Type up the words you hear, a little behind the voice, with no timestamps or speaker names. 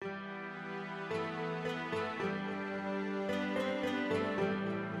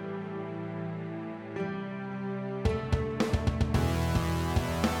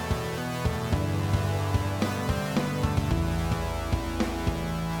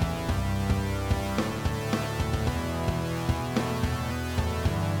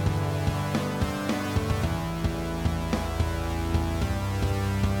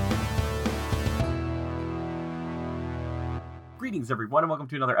Greetings, everyone, and welcome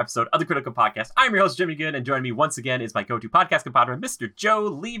to another episode of the Critical Podcast. I'm your host, Jimmy Good, and joining me once again is my go-to podcast compadre, Mr. Joe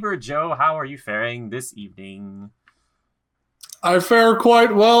Lever. Joe, how are you faring this evening? I fare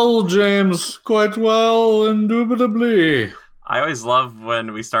quite well, James. Quite well, indubitably. I always love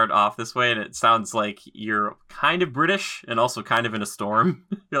when we start off this way, and it sounds like you're kind of British and also kind of in a storm.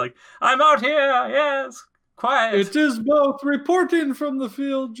 You're like, I'm out here, yes, quiet. It is both reporting from the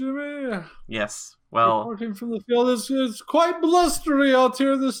field, Jimmy. Yes. Well, reporting from the field is quite blustery out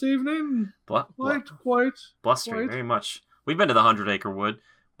here this evening. Quite blustery, very much. We've been to the 100-acre wood.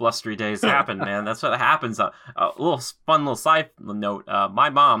 Blustery days happen, man. That's what happens. A little side note. My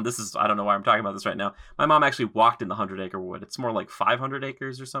mom, I don't know why I'm talking about this right now. My mom actually walked in the 100-acre wood. It's more like 500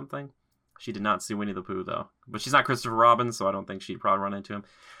 acres or something. She did not see Winnie the Pooh, though. But she's not Christopher Robin, so I don't think she'd probably run into him.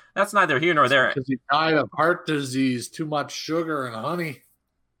 That's neither here nor there. Because he died of heart disease, too much sugar and honey.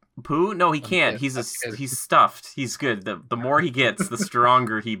 Pooh? No, he can't. He's stuffed. He's good. The more he gets, the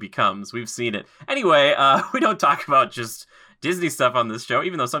stronger he becomes. We've seen it. Anyway, we don't talk about just Disney stuff on this show,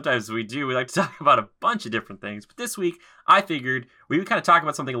 even though sometimes we do. We like to talk about a bunch of different things. But this week, I figured we would kind of talk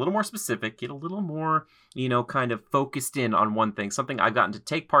about something a little more specific, get a little more, kind of focused in on one thing, something I've gotten to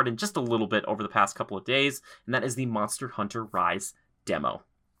take part in just a little bit over the past couple of days, and that is the Monster Hunter Rise demo.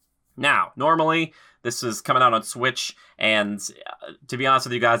 Now, normally, this is coming out on Switch, and to be honest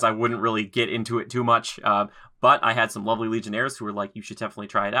with you guys, I wouldn't really get into it too much, but I had some lovely Legionnaires who were like, you should definitely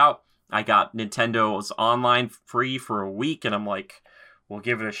try it out. I got Nintendo's online free for a week, and I'm like, we'll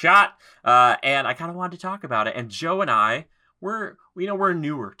give it a shot, and I kind of wanted to talk about it, and Joe and I, we're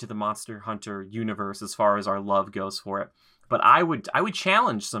newer to the Monster Hunter universe as far as our love goes for it, but I would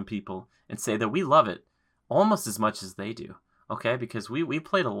challenge some people and say that we love it almost as much as they do. Okay, because we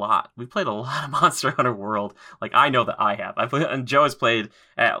played a lot. We played a lot of Monster Hunter World. Like, I know that I have. And Joe has played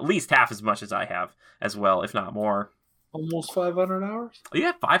at least half as much as I have as well, if not more. Almost 500 hours? Oh,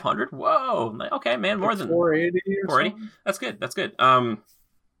 yeah, 500? Whoa. Okay, man, more than 480 or 480. Something? That's good.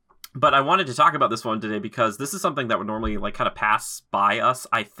 But I wanted to talk about this one today because this is something that would normally, like, kind of pass by us,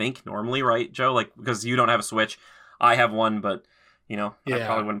 I think, normally, right, Joe? Like, because you don't have a Switch. I have one, but, I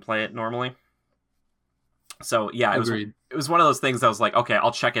probably wouldn't play it normally. So, yeah, it was one of those things that was like, okay,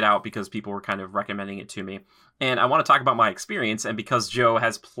 I'll check it out because people were kind of recommending it to me. And I want to talk about my experience. And because Joe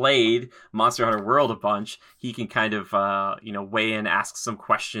has played Monster Hunter World a bunch, he can kind of, weigh in, ask some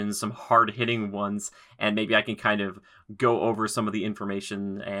questions, some hard-hitting ones. And maybe I can kind of go over some of the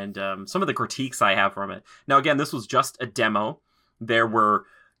information and some of the critiques I have from it. Now, again, this was just a demo. There were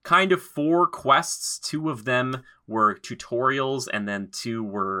kind of 4 quests. 2 of them were tutorials, and then 2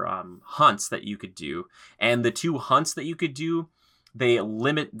 were hunts that you could do. And the 2 hunts that you could do, they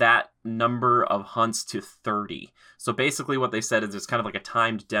limit that number of hunts to 30. So basically what they said is it's kind of like a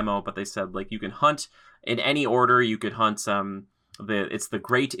timed demo, but they said, like, you can hunt in any order. You could hunt it's the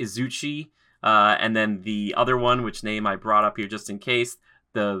Great Izuchi, and then the other one, which name I brought up here just in case,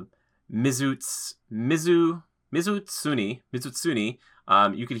 the Mizutsuni.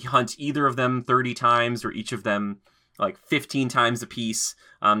 You could hunt either of them 30 times or each of them like 15 times a piece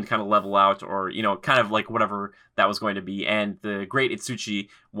to kind of level out, or, kind of like whatever that was going to be. And the Great Itsuchi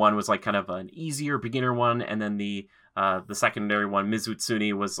one was like kind of an easier beginner one. And then the secondary one,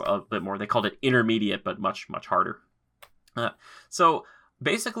 Mizutsuni, was a bit more, they called it intermediate, but much, much harder. So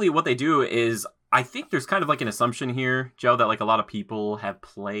basically what they do is, I think there's kind of like an assumption here, Joe, that like a lot of people have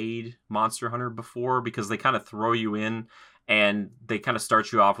played Monster Hunter before because they kind of throw you in and they kind of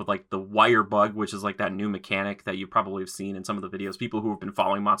start you off with like the wire bug, which is like that new mechanic that you probably have seen in some of the videos. People who have been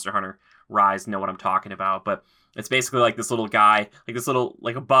following Monster Hunter Rise know what I'm talking about, but it's basically like this little guy,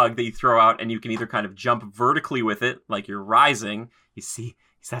 like a bug that you throw out, and you can either kind of jump vertically with it, like you're rising. You see,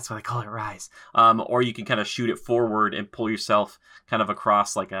 that's why they call it Rise. Or you can kind of shoot it forward and pull yourself kind of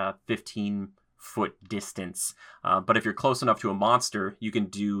across like a 15-foot distance. But if you're close enough to a monster, you can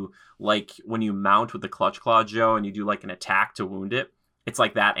do like when you mount with the Clutch Claw, Joe, and you do like an attack to wound it. It's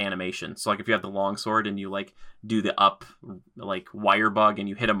like that animation. So like if you have the longsword and you like do the up like wire bug and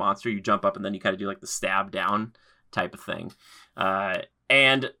you hit a monster, you jump up and then you kind of do like the stab down type of thing.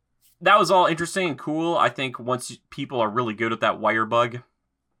 And that was all interesting and cool. I think once people are really good at that wire bug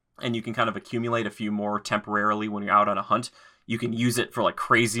and you can kind of accumulate a few more temporarily when you're out on a hunt, you can use it for like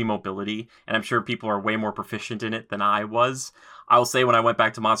crazy mobility, and I'm sure people are way more proficient in it than I was. I will say when I went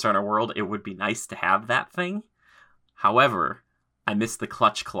back to Monster Hunter World, it would be nice to have that thing. However, I miss the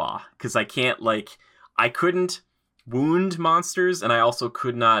Clutch Claw because I couldn't wound monsters, and I also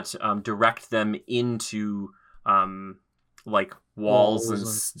could not direct them into like walls and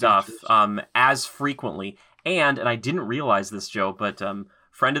stuff as frequently. And I didn't realize this, Joe, but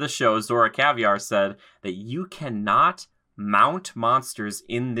friend of the show, Zora Caviar, said that you cannot mount monsters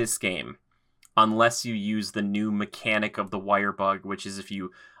in this game unless you use the new mechanic of the wire bug, which is if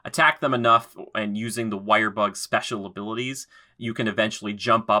you attack them enough and using the wire bug special abilities, you can eventually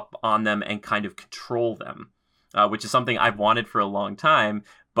jump up on them and kind of control them, which is something I've wanted for a long time.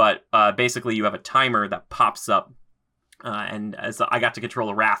 But basically you have a timer that pops up, and as I got to control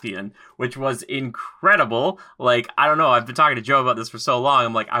a Rathian, which was incredible. Like, I don't know, I've been talking to Joe about this for so long.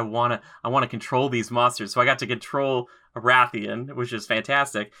 I'm like, I want to control these monsters. So I got to control a Rathian, which is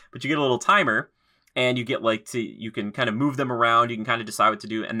fantastic. But you get a little timer, and you get you can kind of move them around. You can kind of decide what to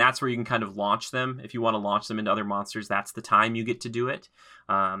do, and that's where you can kind of launch them. If you want to launch them into other monsters, that's the time you get to do it.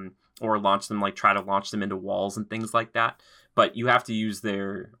 Or launch them, try to launch them into walls and things like that. But you have to use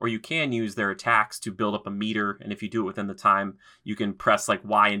you can use their attacks to build up a meter, and if you do it within the time, you can press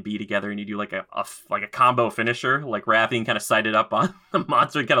Y and B together, and you do a combo finisher. Like Rathian kind of sighted up on the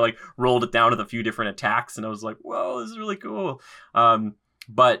monster and kind of rolled it down with a few different attacks, and I was like, whoa, this is really cool.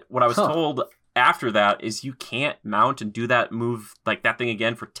 But what I was told after that is you can't mount and do that move, that thing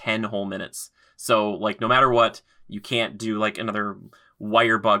again, for 10 whole minutes. So no matter what, you can't do another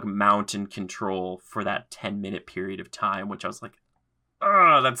wire bug mount and control for that 10-minute period of time, which I was like,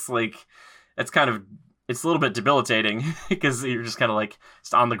 oh, it's a little bit debilitating because you're just kind of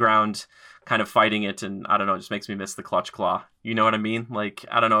just on the ground kind of fighting it, and I don't know, it just makes me miss the clutch claw. You know what I mean?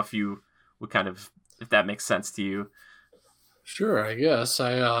 I don't know if you would if that makes sense to you. Sure, I guess.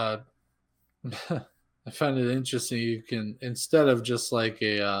 I find it interesting. You can, instead of just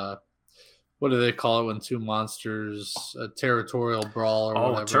what do they call it when two monsters, a territorial brawl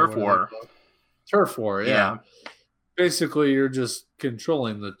or whatever? Turf war. Turf war, yeah. Basically, you're just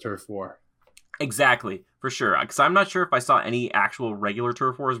controlling the turf war. Exactly, for sure. Because I'm not sure if I saw any actual regular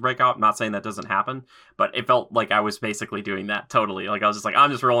turf wars break out. I'm not saying that doesn't happen, but it felt like I was basically doing that totally. I was just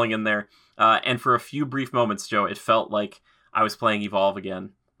I'm just rolling in there. And for a few brief moments, Joe, it felt like I was playing Evolve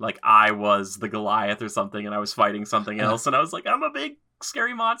again. I was the Goliath or something, and I was fighting something else, and I was I'm a big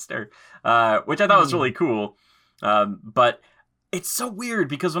scary monster, which I thought was really cool. But it's so weird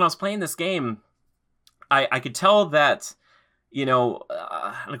because when I was playing this game, I could tell that,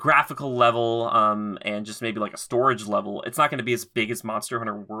 on a graphical level, and just maybe a storage level, it's not going to be as big as Monster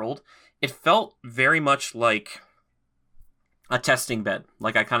Hunter World. It felt very much like a testing bed,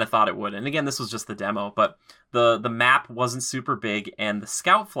 like I kind of thought it would. And again, this was just the demo, but the map wasn't super big, and the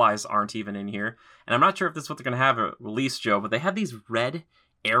scout flies aren't even in here. And I'm not sure if this is what they're going to have at release, Joe, but they have these red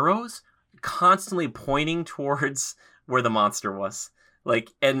arrows constantly pointing towards where the monster was.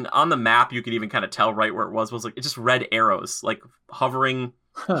 And on the map, you could even kind of tell right where it was it's just red arrows, hovering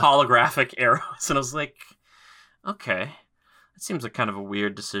holographic arrows. And I was like, okay. It seems like kind of a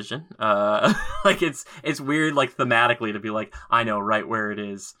weird decision. It's weird, thematically, to be I know right where it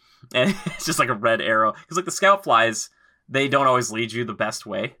is, and it's just a red arrow. Because the scout flies, they don't always lead you the best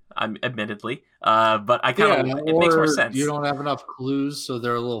way, admittedly. But I kind of it makes more sense. You don't have enough clues, so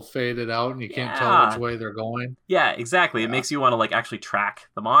they're a little faded out, and you can't tell which way they're going. Yeah, exactly. Yeah. It makes you want to actually track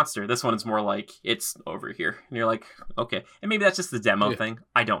the monster. This one is more it's over here, and you're okay. And maybe that's just the demo thing.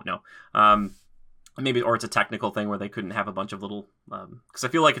 I don't know. Maybe, or it's a technical thing where they couldn't have a bunch of little, because I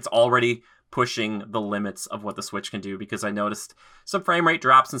feel like it's already pushing the limits of what the Switch can do, because I noticed some frame rate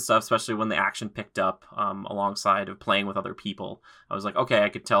drops and stuff, especially when the action picked up alongside of playing with other people. I was like, okay, I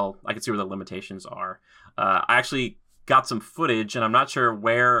could see where the limitations are. I actually got some footage, and I'm not sure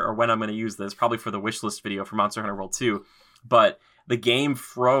where or when I'm going to use this, probably for the wishlist video for Monster Hunter World 2, but the game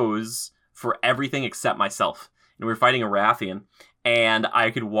froze for everything except myself. And we were fighting a Rathian, and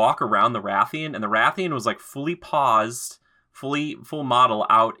I could walk around the Rathian, and the Rathian was fully paused, full model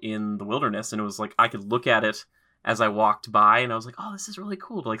out in the wilderness, and it was I could look at it as I walked by, and I was like, oh, this is really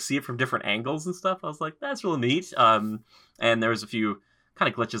cool to see it from different angles and stuff. I was like, that's really neat. And there was a few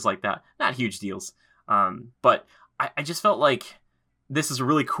kind of glitches like that, not huge deals, but I just felt like this is a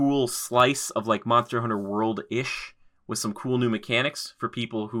really cool slice of Monster Hunter World-ish with some cool new mechanics for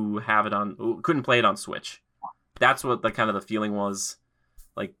people who couldn't play it on Switch. That's what the kind of the feeling was,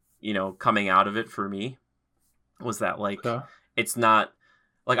 coming out of it for me, was that it's not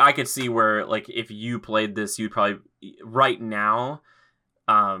I could see where if you played this, you'd probably right now,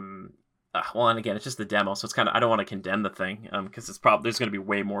 and again, it's just the demo, so it's kind of, I don't want to condemn the thing, because it's probably, there's going to be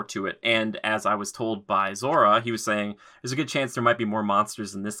way more to it. And as I was told by Zora, he was saying there's a good chance there might be more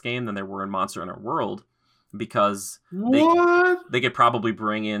monsters in this game than there were in Monster Hunter World, because they could probably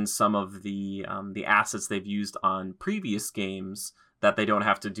bring in some of the assets they've used on previous games that they don't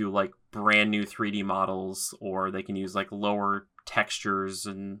have to do like brand new 3D models, or they can use like lower textures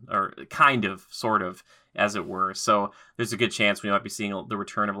or kind of, sort of, as it were. So there's a good chance we might be seeing the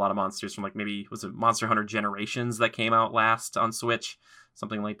return of a lot of monsters from like, maybe was it Monster Hunter Generations that came out last on Switch,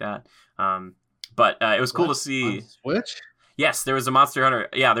 something like that. But it was cool to see. On Switch? Yes, there was a Monster Hunter.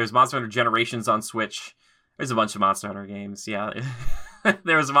 Yeah, there's Monster Hunter Generations on Switch. There's a bunch of Monster Hunter games. Yeah,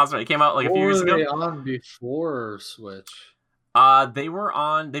 there was a Monster Hunter. It came out like a few years ago. Were they on before Switch? They've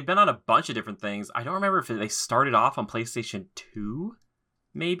been on a bunch of different things. I don't remember if they started off on PlayStation 2,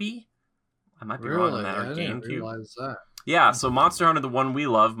 maybe. I might be wrong on that, or GameCube. I didn't realize that. Yeah, so Monster Hunter, the one we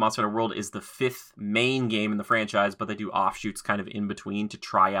love, Monster Hunter World, is the 5th main game in the franchise, but they do offshoots kind of in between to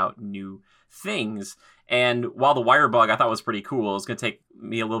try out new things. And while the wire bug I thought was pretty cool, it's going to take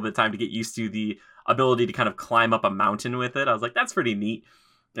me a little bit of time to get used to the ability to kind of climb up a mountain with it. I was like, that's pretty neat.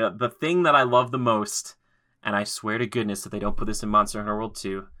 The thing that I love the most, and I swear to goodness if they don't put this in Monster Hunter World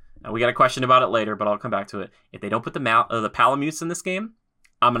 2, we got a question about it later, but I'll come back to it. If they don't put the Palamutes in this game,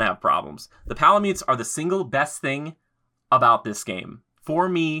 I'm going to have problems. The Palamutes are the single best thing about this game for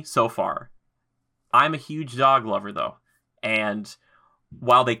me so far. I'm a huge dog lover, though, and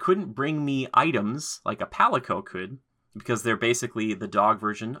while they couldn't bring me items like a Palico could, because they're basically the dog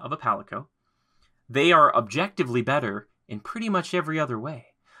version of a Palico, they are objectively better in pretty much every other way.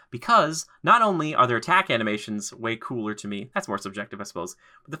 Because not only are their attack animations way cooler to me, that's more subjective, I suppose,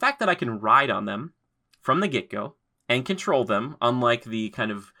 but the fact that I can ride on them from the get-go and control them, unlike the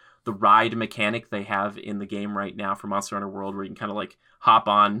kind of the ride mechanic they have in the game right now for Monster Hunter World, where you can kind of like hop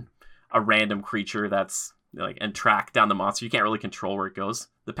on a random creature that's like and track down the monster. You can't really control where it goes.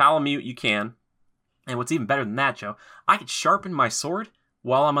 The Palamute you can. And what's even better than that, Joe, I could sharpen my sword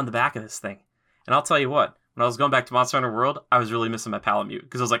while I'm on the back of this thing. And I'll tell you what, when I was going back to Monster Hunter World, I was really missing my Palamute.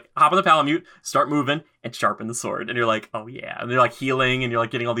 Because I was like, hop on the Palamute, start moving, and sharpen the sword. And you're like, oh yeah. And they're like healing, and you're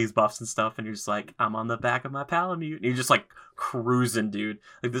like getting all these buffs and stuff. And you're just like, I'm on the back of my Palamute. And you're just like cruising, dude.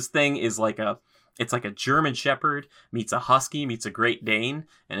 Like this thing is like it's like a German Shepherd meets a Husky meets a Great Dane,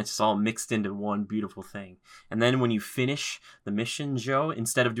 and it's just all mixed into one beautiful thing. And then when you finish the mission, Joe,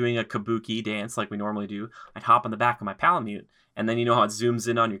 instead of doing a kabuki dance like we normally do, I'd hop on the back of my Palamute, and then you know how it zooms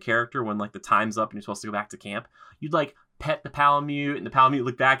in on your character when like the time's up and you're supposed to go back to camp? You'd like pet the Palamute, and the Palamute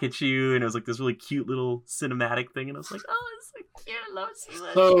looked back at you, and it was like this really cute little cinematic thing, and I was like, oh, it's so cute, I love it so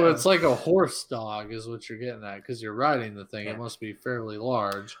much. So it's like a horse dog is what you're getting at, because you're riding the thing. Yeah. It must be fairly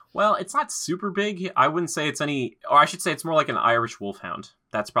large. Well, it's not super big. I wouldn't say it's any, or I should say it's more like an Irish wolfhound.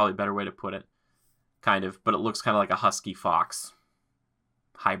 That's probably a better way to put it. Kind of, but it looks kind of like a husky fox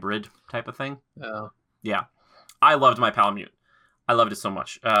hybrid type of thing. Yeah. I loved my Palamute. I loved it so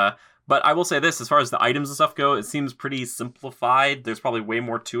much. But I will say this, as far as the items and stuff go, it seems pretty simplified. There's probably way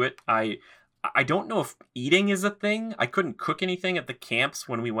more to it. I don't know if eating is a thing. I couldn't cook anything at the camps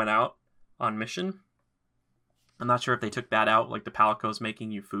when we went out on mission. I'm not sure if they took that out, like the Palico's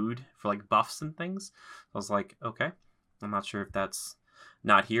making you food for like buffs and things. I was like, okay. I'm not sure if that's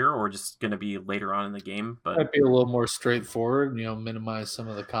not here or just going to be later on in the game. But might be a little more straightforward, minimize some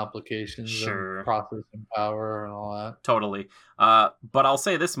of the complications, sure, and processing power and all that. Totally. But I'll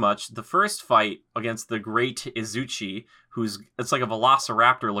say this much. The first fight against the great Izuchi, it's like a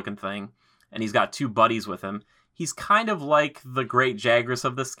velociraptor looking thing, and he's got two buddies with him. He's kind of like the great Jagras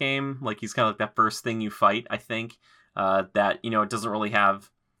of this game. Like he's kind of like that first thing you fight, I think. That, it doesn't really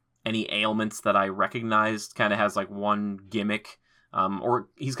have any ailments that I recognized. Kind of has like one gimmick. Or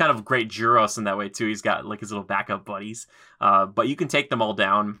he's kind of great Juros in that way too. He's got like his little backup buddies. But you can take them all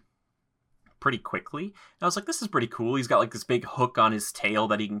down pretty quickly. And I was like, this is pretty cool. He's got like this big hook on his tail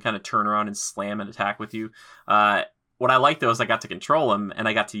that he can kind of turn around and slam and attack with you. What I liked though is I got to control him and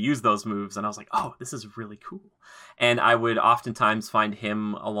I got to use those moves, and I was like, oh, this is really cool. And I would oftentimes find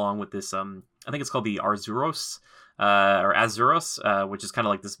him along with this, I think it's called the Arzuros, or Azuros, which is kind of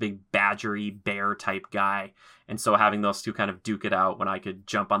like this big badgery bear type guy. And so having those two kind of duke it out when I could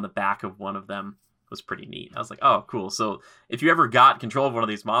jump on the back of one of them was pretty neat. I was like, oh, cool. So if you ever got control of one of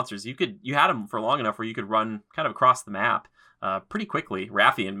these monsters, you had them for long enough where you could run kind of across the map pretty quickly.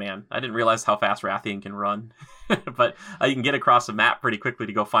 Rathian, man. I didn't realize how fast Rathian can run. But you can get across the map pretty quickly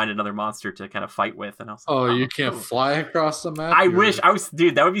to go find another monster to kind of fight with. And I was like, you can't fly across the map? I wish.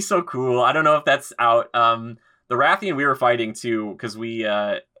 Dude, that would be so cool. I don't know if that's out. The Rathian we were fighting too, because we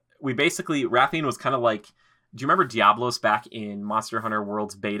basically, Rathian was kind of like, do you remember Diablos back in Monster Hunter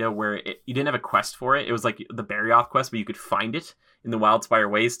World's beta where you didn't have a quest for it? It was like the Barioth quest, but you could find it in the Wildspire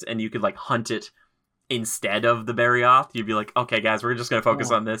Waste and you could like hunt it instead of the Barioth. You'd be like, okay guys, we're just going to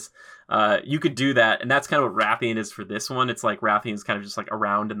focus on this. You could do that, and that's kind of what Rathian is for this one. It's like Rathian's kind of just like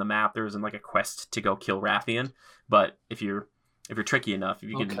around in the map. There isn't like a quest to go kill Rathian, but if you're If you're tricky enough, if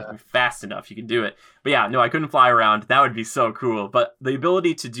you can Okay. fast enough, you can do it. But yeah, no, I couldn't fly around. That would be so cool. But the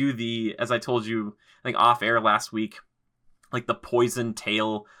ability to do as I told you, I think off air last week, like the poison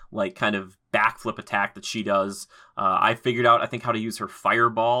tail, like kind of backflip attack that she does. I figured out, I think, how to use her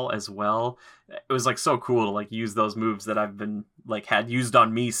fireball as well. It was like so cool to like use those moves that I've been like had used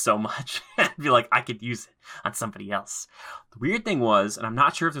on me so much. I'd be like, I could use it on somebody else. The weird thing was, and I'm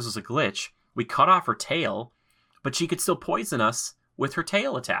not sure if this was a glitch, we cut off her tail, but she could still poison us with her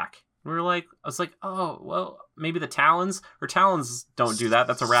tail attack. We were like, I was like, oh, well, maybe the talons. Her talons don't do that.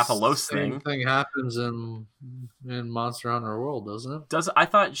 That's a Rathalos thing. Same thing happens in Monster Hunter World, doesn't it? I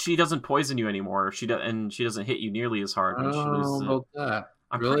thought she doesn't poison you anymore. And she doesn't hit you nearly as hard I when don't she loses know it. about that.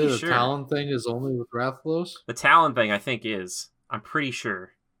 I'm Really, pretty the sure. Talon thing is only with Rathalos? The talon thing, I think, is. I'm pretty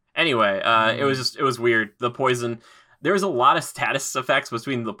sure. Anyway, it was weird. The poison. There was a lot of status effects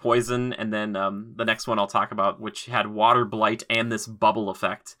between the poison and then the next one I'll talk about, which had water blight and this bubble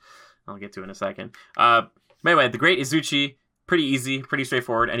effect. I'll get to in a second. But anyway, the Great Izuchi, pretty easy, pretty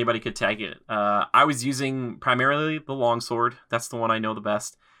straightforward. Anybody could tag it. I was using primarily the longsword. That's the one I know the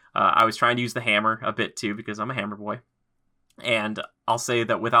best. I was trying to use the hammer a bit too because I'm a hammer boy. And I'll say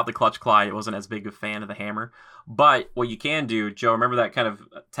that without the Clutch Clyde, I wasn't as big a fan of the hammer. But what you can do, Joe, remember that kind of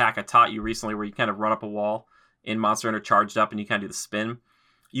attack I taught you recently where you kind of run up a wall in Monster Hunter Charged Up and you kind of do the spin?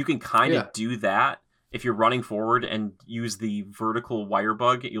 You can kind of do that. If you're running forward and use the vertical wire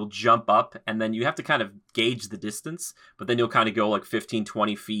bug, you'll jump up and then you have to kind of gauge the distance, but then you'll kind of go like 15,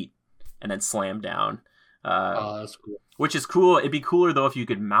 20 feet and then slam down. That's cool. Which is cool. It'd be cooler though if you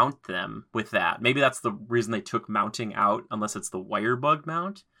could mount them with that. Maybe that's the reason they took mounting out, unless it's the wire bug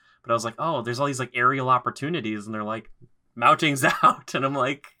mount. But I was like, oh, there's all these like aerial opportunities and they're like, mounting's out. And I'm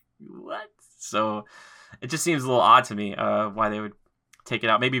like, what? So it just seems a little odd to me why they would take it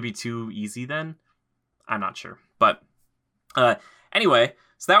out. Maybe it'd be too easy then. I'm not sure. But anyway,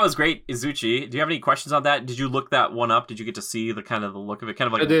 so that was Great Izuchi. Do you have any questions on that? Did you look that one up? Did you get to see the kind of the look of it? Kind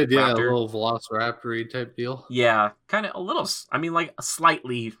of like I did, a raptor? a little Velociraptor-y type deal. Yeah, kind of a little, I mean, like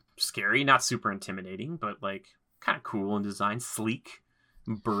slightly scary, not super intimidating, but like kind of cool in design, sleek,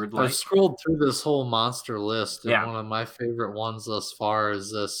 bird-like. I scrolled through this whole monster list, and Yeah. one of my favorite ones thus far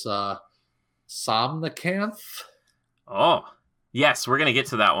is this Somnicanth. Oh, yes, we're going to get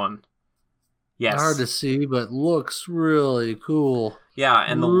to that one. Yes. Hard to see, but looks really cool. Yeah,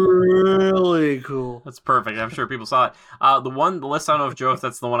 and really cool. That's perfect. I'm sure people saw it. The list, I don't know if Joe, if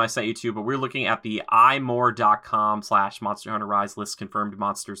that's the one I sent you to, but we're looking at the imore.com/Monster Hunter Rise list confirmed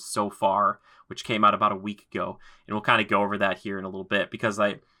monsters so far, which came out about a week ago. And we'll kind of go over that here in a little bit because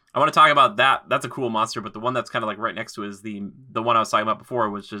I want to talk about that. That's a cool monster, but the one that's kind of like right next to it is the one I was talking about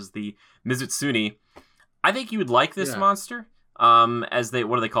before, which is the Mizutsuni. I think you would like this monster. As they,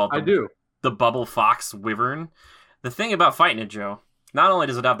 what do they call it? I do. The Bubble Fox Wyvern. The thing about fighting it, Joe, not only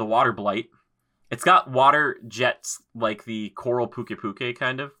does it have the water blight, it's got water jets like the Coral Puke Puke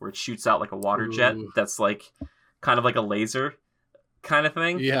kind of, where it shoots out like a water jet that's like kind of like a laser kind of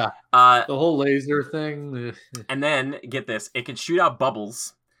thing. Yeah. The whole laser thing. And then, get this, it can shoot out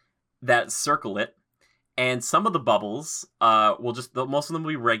bubbles that circle it. And some of the bubbles most of them will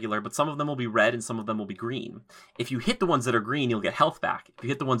be regular, but some of them will be red and some of them will be green. If you hit the ones that are green, you'll get health back. If you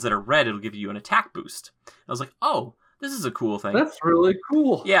hit the ones that are red, it'll give you an attack boost. I was like, oh, this is a cool thing. That's really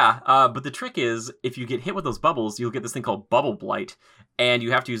cool. Yeah, but the trick is, if you get hit with those bubbles, you'll get this thing called Bubble Blight, and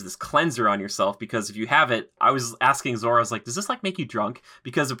you have to use this cleanser on yourself, because if you have it, I was asking Zora, I was like, does this like make you drunk?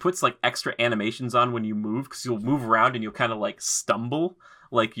 Because it puts like extra animations on when you move, because you'll move around and you'll kind of like stumble,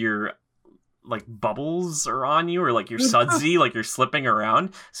 like you're like bubbles are on you, or like you're sudsy, like you're slipping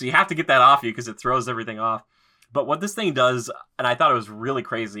around. So you have to get that off you because it throws everything off. But what this thing does, and I thought it was really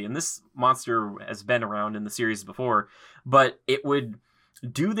crazy, and this monster has been around in the series before, but it would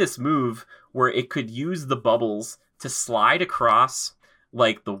do this move where it could use the bubbles to slide across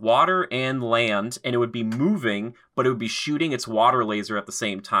like the water and land, and it would be moving, but it would be shooting its water laser at the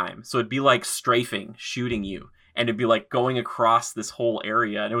same time. So it'd be like strafing, shooting you, and it'd be like going across this whole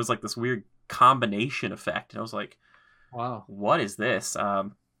area, and it was like this weird combination effect, and I was like, wow, what is this?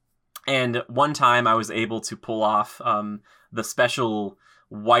 And one time I was able to pull off the special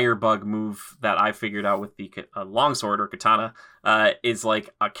wire bug move that I figured out with the longsword or katana is like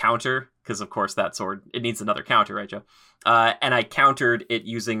a counter, because of course that sword, it needs another counter, right, Joe? And I countered it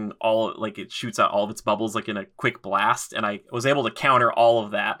using it shoots out all of its bubbles like in a quick blast, and I was able to counter all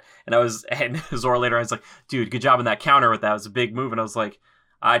of that. And Zora later, I was like, dude, good job in that counter with that. It was a big move. And I was like,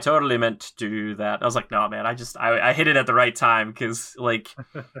 I totally meant to do that. I was like, no, man, I hit it at the right time, because like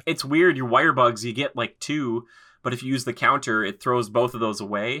it's weird. Your wire bugs, you get like 2, but if you use the counter, it throws both of those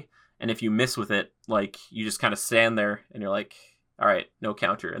away. And if you miss with it, like you just kind of stand there and you're like, all right, no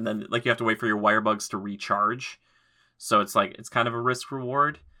counter, and then like you have to wait for your wire bugs to recharge. So it's like it's kind of a risk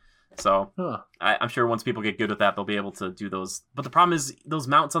reward. So I'm sure once people get good at that, they'll be able to do those. But the problem is those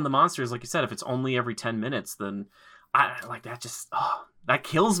mounts on the monsters, like you said, if it's only every 10 minutes, then I like that. Just that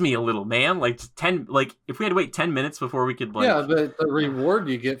kills me a little, man. Like 10, like if we had to wait 10 minutes before we could, like, yeah, but the reward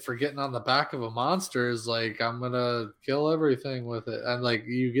you get for getting on the back of a monster is like, I'm gonna kill everything with it, and like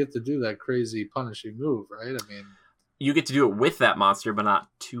you get to do that crazy punishing move, right? I mean, you get to do it with that monster, but not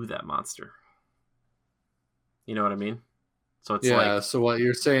to that monster. You know what I mean? So it's like, so what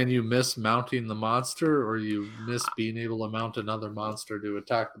you're saying, you miss mounting the monster, or you miss being able to mount another monster to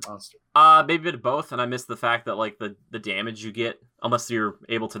attack the monster? maybe a bit of both, and I miss the fact that like the damage you get, unless you're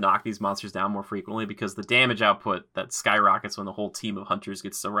able to knock these monsters down more frequently, because the damage output that skyrockets when the whole team of hunters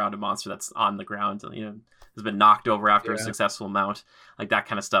gets around a monster that's on the ground, you know, has been knocked over after a successful mount, like that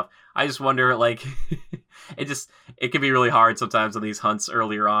kind of stuff. I just wonder, like, it can be really hard sometimes on these hunts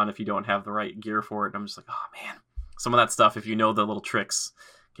earlier on if you don't have the right gear for it. And I'm just like, oh man, some of that stuff, if you know the little tricks,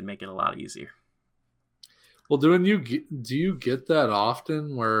 can make it a lot easier. Well, do you get that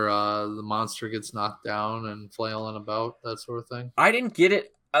often where the monster gets knocked down and flailing about, that sort of thing? I didn't get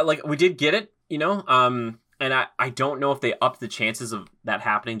it. Like, we did get it, you know, and I don't know if they upped the chances of that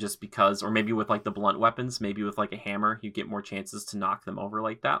happening just because, or maybe with like the blunt weapons, maybe with like a hammer, you get more chances to knock them over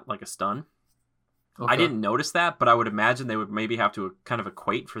like that, like a stun. Okay. I didn't notice that, but I would imagine they would maybe have to kind of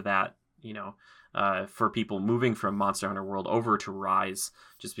equate for that, you know, for people moving from Monster Hunter World over to Rise,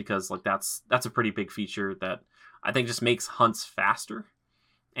 just because like that's a pretty big feature that I think just makes hunts faster.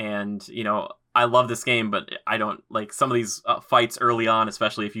 And, you know, I love this game, but I don't like some of these fights early on,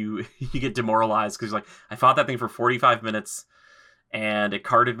 especially if you get demoralized because like, I fought that thing for 45 minutes and it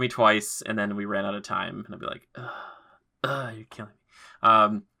carded me twice and then we ran out of time, and I'd be like, you're killing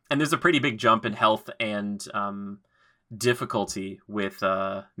me. And there's a pretty big jump in health and difficulty with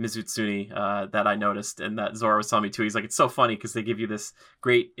Mizutsune that I noticed, and that Zora was telling me too. He's like, it's so funny because they give you this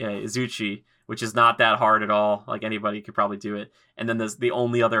great Izuchi, which is not that hard at all. Like anybody could probably do it. And then there's the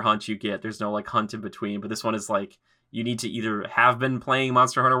only other hunt you get. There's no like hunt in between, but this one is like, you need to either have been playing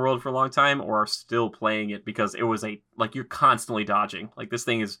Monster Hunter World for a long time or are still playing it, because it was like you're constantly dodging. Like this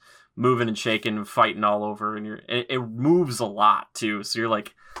thing is moving and shaking and fighting all over, and it moves a lot too. So you're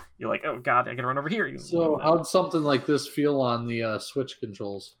like, oh god, I gotta run over here. So how'd something like this feel on the Switch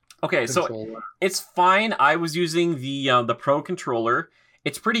controls? Okay, so it's fine. I was using the Pro controller.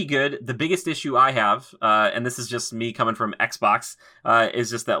 It's pretty good. The biggest issue I have, and this is just me coming from Xbox, is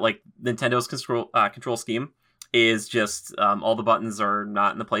just that like Nintendo's control scheme is just all the buttons are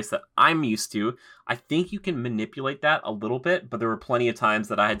not in the place that I'm used to. I think you can manipulate that a little bit, but there were plenty of times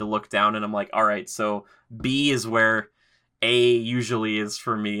that I had to look down and I'm like, all right, so B is where A usually is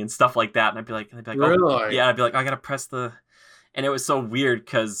for me and stuff like that. And I'd be like, really? Oh, yeah, I'd be like, I gotta press the, and it was so weird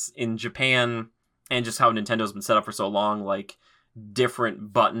because in Japan and just how Nintendo's been set up for so long, like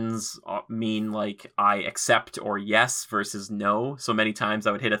different buttons mean like I accept or yes versus no. So many times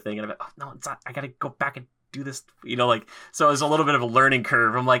I would hit a thing and I'd be like, oh no, it's not, I gotta go back and do this, you know, like, so it was a little bit of a learning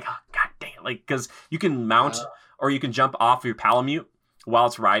curve. I'm like, oh, god dang it, like, because you can mount or you can jump off your Palamute while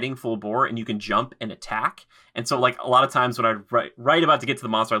it's riding full bore, and you can jump and attack. And so like a lot of times when I'd right about to get to the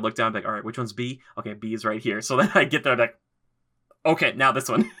monster, I'd look down and be like, all right, which one's B? Okay, B is right here. So then I get there like, okay, now this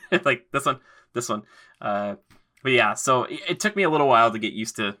one. Like this one. But yeah, so it took me a little while to get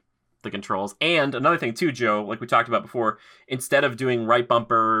used to the controls. And another thing too, Joe, like we talked about before, instead of doing right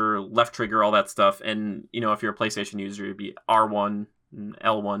bumper, left trigger, all that stuff, and you know, if you're a PlayStation user, it'd be R1,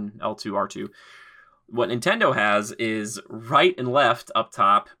 L1, L2, R2. What Nintendo has is right and left up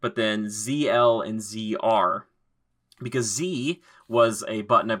top, but then ZL and ZR. Because Z was a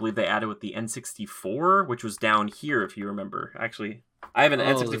button I believe they added with the N64, which was down here, if you remember. Actually, I have an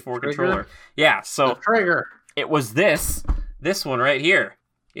N64 controller. Yeah, so the trigger. It was this one right here.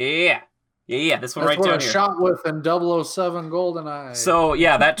 Yeah. This one. That's right down here. That's what I shot with in 007 GoldenEye. So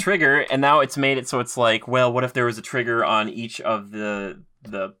yeah, that trigger, and now it's made it so it's like, well, what if there was a trigger on each of the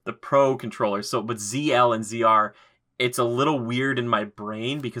Pro controllers? So, but ZL and ZR, it's a little weird in my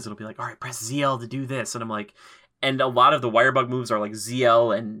brain because it'll be like, all right, press ZL to do this, and I'm like, and a lot of the wirebug moves are like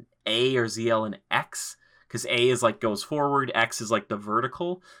ZL and A or ZL and X, because A is like goes forward, X is like the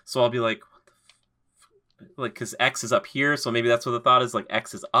vertical. So I'll be like, like, because X is up here, so maybe that's what the thought is, like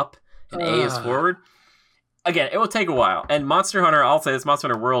X is up and A is forward. Again, it will take a while. And Monster Hunter, I'll say this, Monster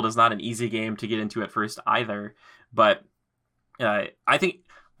Hunter World is not an easy game to get into at first either, but I think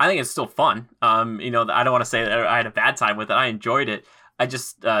it's still fun. You know, I don't want to say that I had a bad time with it. I enjoyed it. I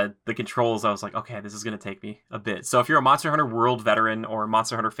just the controls, I was like, okay, this is going to take me a bit. So if you're a Monster Hunter World veteran or a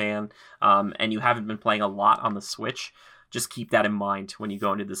Monster Hunter fan, and you haven't been playing a lot on the Switch, just keep that in mind when you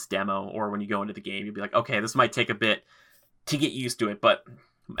go into this demo or when you go into the game. You'll be like, okay, this might take a bit to get used to it, but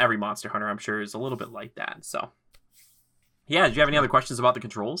every Monster Hunter, I'm sure, is a little bit like that. So, yeah, did you have any other questions about the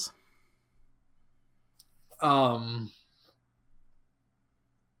controls?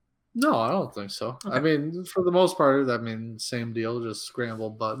 No, I don't think so. Okay. I mean, for the most part, same deal, just scramble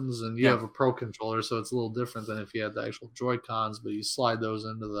buttons, and you have a Pro controller, so it's a little different than if you had the actual Joy-Cons, but you slide those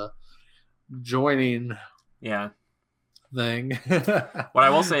into the joining thing. What I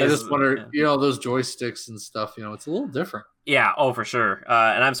will say is, I just wonder, those joysticks and stuff, it's a little different. Yeah, for sure.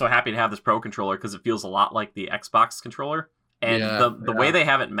 And I'm so happy to have this Pro controller because it feels a lot like the Xbox controller. And the way they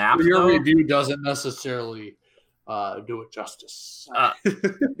have it mapped, your review doesn't necessarily do it justice. The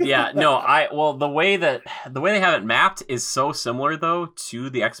way they have it mapped is so similar though to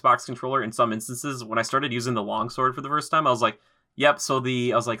the Xbox controller in some instances. When I started using the longsword for the first time, I was like, yep, so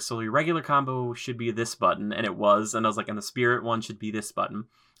your regular combo should be this button, and it was, and I was like, and the spirit one should be this button.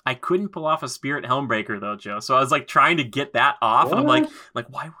 I couldn't pull off a spirit Helmbreaker though, Joe. So I was like trying to get that off, and I'm like,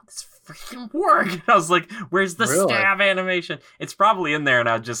 why won't this freaking work? And I was like, where's the stab animation? It's probably in there, and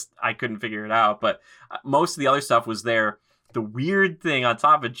I couldn't figure it out. But most of the other stuff was there. The weird thing on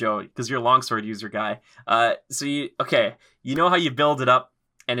top of Joe, because you're a longsword user guy, so you know how you build it up,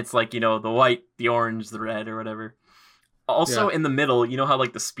 and it's like, the white, the orange, the red, or whatever. Also in the middle, you know how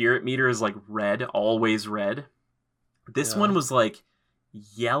like the spirit meter is like red, always red. This one was like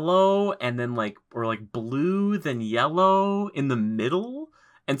yellow, and then or blue, then yellow in the middle.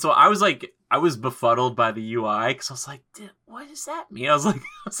 And so I was befuddled by the UI because I was like, what does that mean? I was like,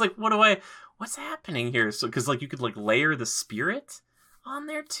 what's happening here? So because you could layer the spirit on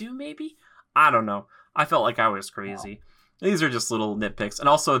there too, maybe? I don't know. I felt like I was crazy. Wow. These are just little nitpicks. And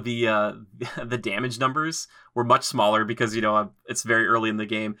also the damage numbers were much smaller because, it's very early in the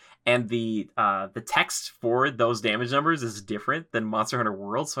game. And the text for those damage numbers is different than Monster Hunter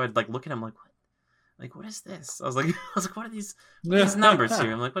World. So I'd look at them what is this? I was like, what are these numbers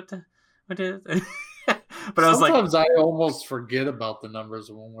here? I'm like, what is But I was sometimes I almost forget about the numbers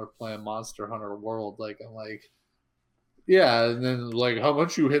when we're playing Monster Hunter World. I'm like, yeah, and then how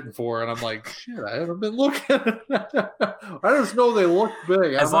much you hitting for? And I'm like, shit, I haven't been looking. I just know they look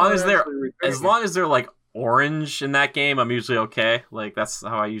big. As long as they're orange in that game, I'm usually okay. That's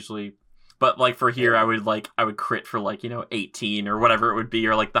how I usually. But for here, I would crit for 18 or whatever it would be,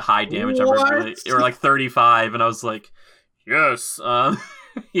 or the high damage number, or 35, and I was like, yes.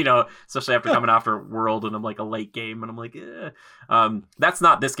 Especially after coming after World, and I'm a late game, and I'm like, that's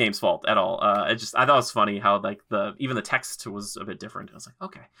not this game's fault at all. I thought it was funny how even the text was a bit different. I was like,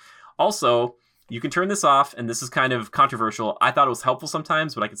 okay. Also, you can turn this off, and this is kind of controversial. I thought it was helpful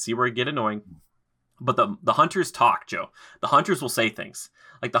sometimes, but I could see where it get annoying. But the hunters talk, Joe. The hunters will say things.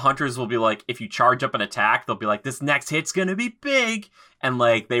 The hunters will be like, if you charge up an attack, they'll be like, this next hit's gonna be big, and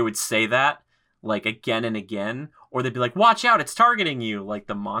they would say that again and again. Or they'd be like, watch out, it's targeting you, like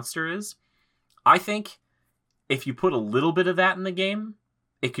the monster is. I think if you put a little bit of that in the game,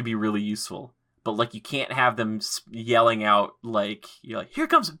 it could be really useful. But you can't have them yelling out here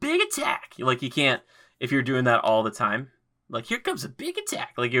comes a big attack. You can't, if you're doing that all the time. Here comes a big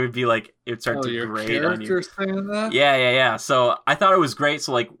attack. It would be it would start to grate on you. Saying that? Yeah. So I thought it was great.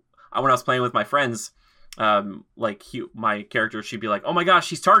 So when I was playing with my friends, my character, she'd be like, oh my gosh,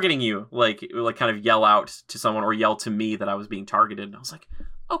 she's targeting you. It would kind of yell out to someone or yell to me that I was being targeted. And I was like,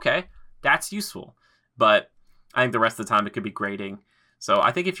 okay, that's useful. But I think the rest of the time it could be grating. So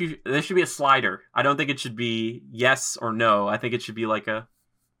I think there should be a slider. I don't think it should be yes or no. I think it should be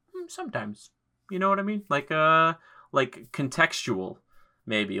sometimes. You know what I mean? Contextual,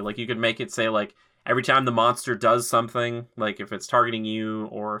 maybe. You could make it say every time the monster does something, if it's targeting you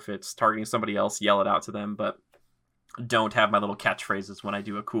or if it's targeting somebody else, yell it out to them, but don't have my little catchphrases when I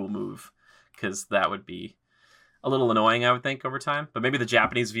do a cool move, because that would be a little annoying, I would think, over time. But maybe the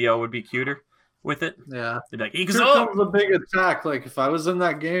Japanese VO would be cuter with it. Yeah. They'd be like, here comes a big attack. If I was in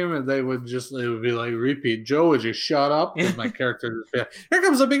that game and it would be repeat, Joe, would you shut up? And my character would be like, here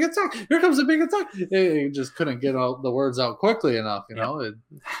comes a big attack. Here comes a big attack. He just couldn't get all the words out quickly enough, know?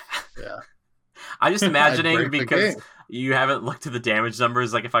 Yeah. I'm just imagining because you haven't looked at the damage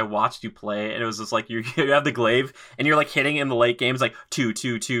numbers. If I watched you play and it was just you have the glaive and you're hitting in the late games 2,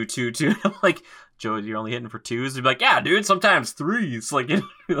 2, 2, 2, 2. I'm like, Joe, you're only hitting for 2s. You'd be like, yeah, dude, sometimes 3s.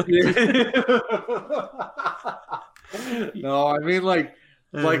 No, I mean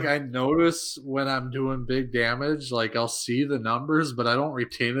I notice when I'm doing big damage, I'll see the numbers, but I don't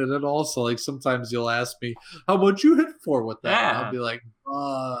retain it at all. So sometimes you'll ask me how much you hit for with that. Yeah. And I'll be like,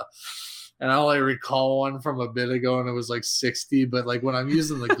 and I'll recall one from a bit ago and it was 60. But when I'm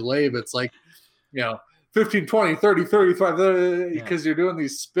using the glaive, it's 15, 20, 30, 35, Yeah. because you're doing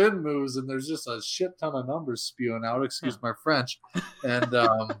these spin moves and there's just a shit ton of numbers spewing out, excuse my French. And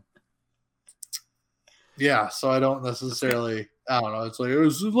yeah, so I don't necessarily, I don't know, it's like, it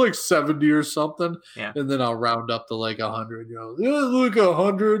was like 70 or something. Yeah. And then I'll round up to like 100, you know, yeah, look,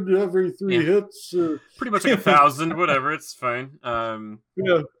 100 every 3 hits. Pretty much like 1,000, whatever, it's fine.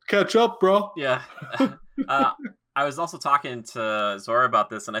 Yeah, catch up, bro. Yeah. I was also talking to Zora about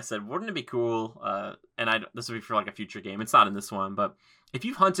this, and I said, wouldn't it be cool, and this would be for like a future game, it's not in this one, but if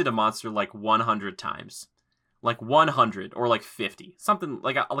you've hunted a monster like 100 times, like 100 or like 50, something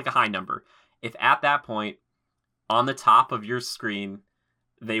like a high number, if at that point, on the top of your screen,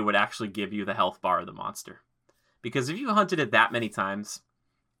 they would actually give you the health bar of the monster. Because if you hunted it that many times,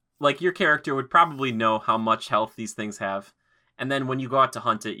 like your character would probably know how much health these things have. And then when you go out to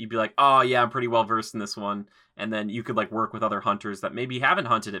hunt it, you'd be like, oh yeah, I'm pretty well versed in this one. And then you could like work with other hunters that maybe haven't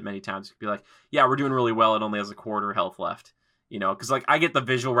hunted it many times. You'd be like, yeah, we're doing really well. It only has a quarter health left. You know, because like I get the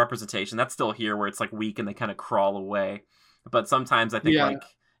visual representation. That's still here where it's like weak and they kind of crawl away. But sometimes I think like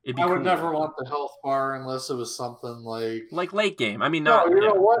it'd be I would cool. never want the health bar unless it was something like late game. I mean, no, you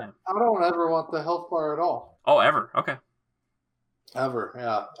know what? Yeah. I don't ever want the health bar at all. Oh, ever? Okay. Ever,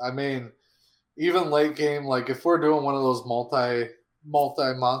 yeah. I mean, even late game, like if we're doing one of those multi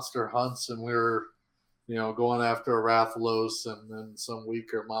monster hunts and we're, you know, going after a Rathalos and then some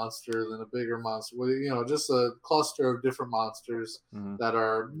weaker monster, then a bigger monster, you know, just a cluster of different monsters that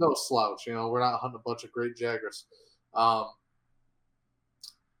are no slouch. You know, we're not hunting a bunch of great jaggers.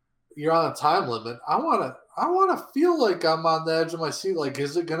 You're on a time limit. I want to feel like I'm on the edge of my seat. Like,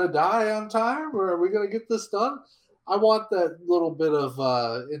 is it going to die on time or are we going to get this done? I want that little bit of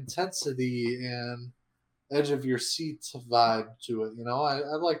intensity and edge of your seat vibe to it. You know, I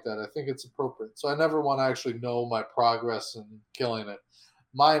like that. I think it's appropriate. So I never want to actually know my progress in killing it,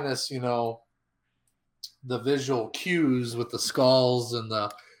 minus, you know, the visual cues with the skulls and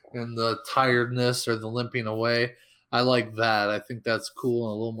the tiredness or the limping away. I like that. I think that's cool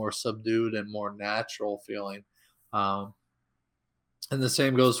and a little more subdued and more natural feeling. And the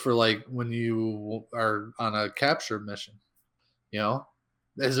same goes for like when you are on a capture mission. You know,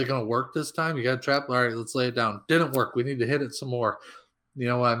 is it going to work this time? You got a trap. All right, let's lay it down. Didn't work. We need to hit it some more. You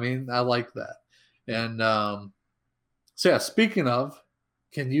know what I mean? I like that. And so yeah, speaking of,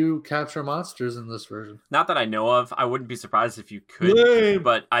 can you capture monsters in this version? Not that I know of. I wouldn't be surprised if you could.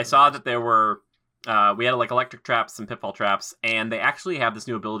 But I saw that there were, we had like electric traps and pitfall traps, and they actually have this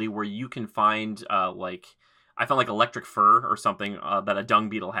new ability where you can find I found like electric fur or something that a dung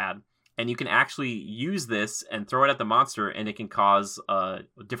beetle had. And you can actually use this and throw it at the monster, and it can cause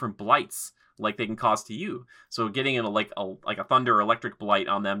different blights, like they can cause to you. So getting in a thunder or electric blight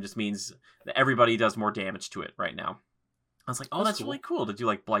on them just means that everybody does more damage to it right now. I was like, oh, that's cool. Really cool to do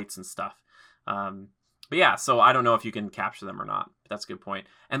like blights and stuff. But yeah, so I don't know if you can capture them or not. But that's a good point.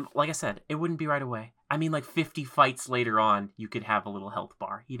 And like I said, it wouldn't be right away. I mean, like 50 fights later on, you could have a little health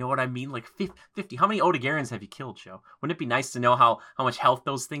bar. You know what I mean? Like 50. How many Otagarans have you killed, Joe? Wouldn't it be nice to know how much health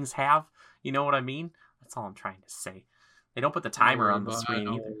those things have? You know what I mean? That's all I'm trying to say. They don't put the timer on the screen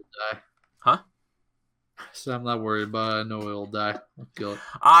either. Huh? So I'm not worried about it. I know it'll die. I'll kill it.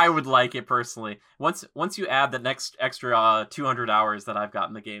 I would like it personally. Once you add the next extra 200 hours that I've got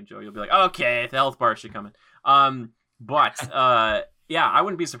in the game, Joe, you'll be like, okay, the health bar should come in. But yeah, I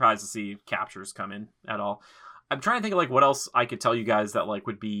wouldn't be surprised to see captures come in at all. I'm trying to think of like what else I could tell you guys that like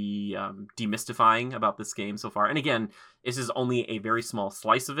would be demystifying about this game so far. And again, this is only a very small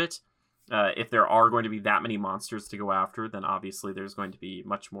slice of it. If there are going to be that many monsters to go after, then obviously there's going to be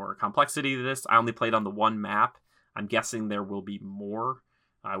much more complexity to this. I only played on the one map. I'm guessing there will be more.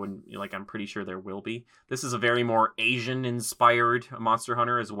 I'm pretty sure there will be. This is a very more Asian-inspired Monster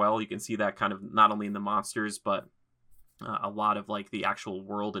Hunter as well. You can see that kind of not only in the monsters, but a lot of like the actual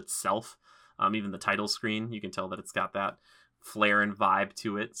world itself. Even the title screen, you can tell that it's got that flair and vibe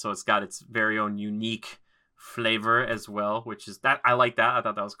to it. So it's got its very own unique flavor as well, which is that I like that. I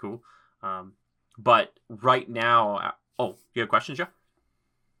thought that was cool. But right now, oh, you have a question, Joe?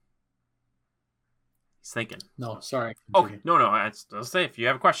 He's thinking. No, sorry. Okay, no. I'll say if you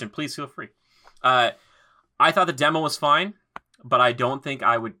have a question, please feel free. I thought the demo was fine, but I don't think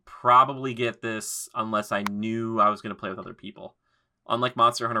I would probably get this unless I knew I was going to play with other people. Unlike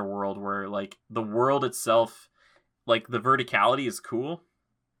Monster Hunter World, where like the world itself, like the verticality is cool,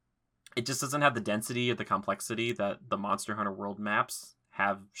 it just doesn't have the density or the complexity that the Monster Hunter World maps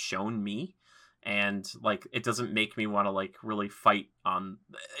have shown me. And like it doesn't make me want to like really fight on.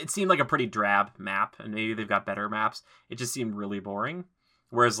 It seemed like a pretty drab map, and maybe they've got better maps. It just seemed really boring.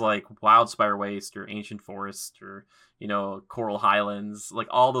 Whereas like Wildspire Waste or Ancient Forest or Coral Highlands, like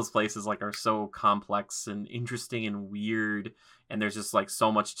all those places like are so complex and interesting and weird, and there's just like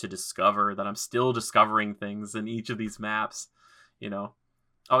so much to discover that I'm still discovering things in each of these maps.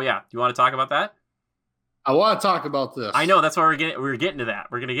 Oh yeah, you want to talk about that? I want to talk about this. I know, that's why we're getting to that.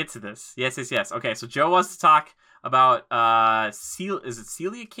 We're gonna get to this. Yes. Okay, so Joe wants to talk about is it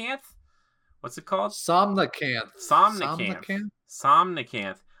Coelacanth? What's it called? Somnicanth.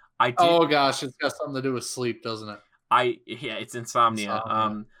 Somnicanth. Oh gosh, it's got something to do with sleep, doesn't it? It's insomnia.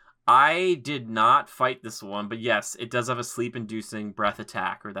 I did not fight this one, but yes, it does have a sleep-inducing breath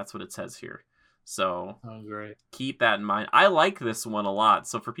attack, or that's what it says here. So great. Keep that in mind. I like this one a lot.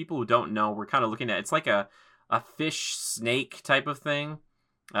 So for people who don't know, we're kind of looking at it's like a fish snake type of thing.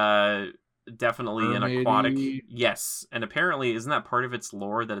 Definitely an aquatic. Yes, and apparently isn't that part of its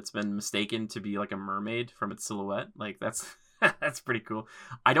lore that it's been mistaken to be like a mermaid from its silhouette? Like that's that's pretty cool.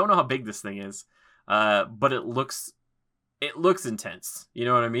 I don't know how big this thing is, but it looks intense. You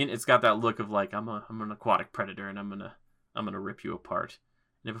know what I mean? It's got that look of like I'm an aquatic predator and I'm gonna rip you apart.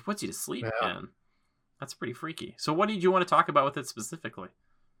 And if it puts you to sleep, man, that's pretty freaky. So what did you want to talk about with it specifically?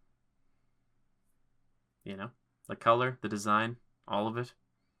 The color, the design, all of it,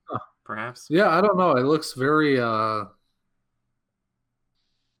 perhaps? Yeah, I don't know. It looks very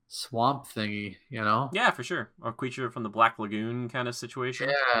swamp thingy, Yeah, for sure. Or creature from the Black Lagoon kind of situation.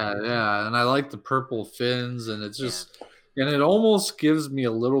 Yeah. And I like the purple fins, and it's just... Yeah. And it almost gives me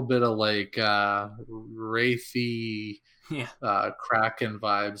a little bit of like Wraithy, Kraken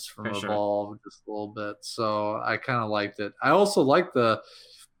vibes from Evolve, just a little bit. So I kind of liked it. I also like the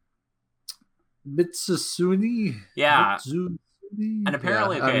Mitsusuni. Yeah. And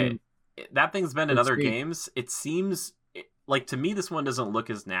apparently, that thing's been in other games. It seems like, to me, this one doesn't look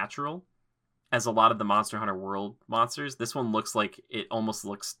as natural as a lot of the Monster Hunter World monsters. This one looks like it almost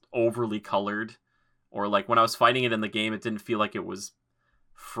looks overly colored. Or like when I was fighting it in the game, it didn't feel like it was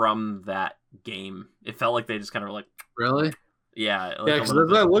from that game. It felt like they just kind of were like... Really? Yeah. Like because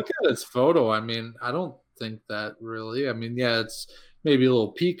as I look at its photo, I mean, I don't think that really. I mean, yeah, it's maybe a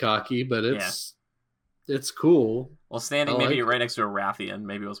little peacocky, but it's cool. Well, standing maybe right next to a Rathian,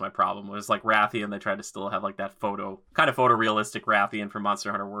 maybe was my problem. It was like Rathian, they tried to still have like that photorealistic Rathian from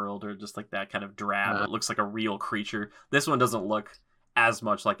Monster Hunter World, or just like that kind of drab. It looks like a real creature. This one doesn't look as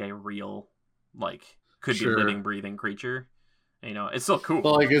much like a real, like... could be living, breathing creature. It's still cool.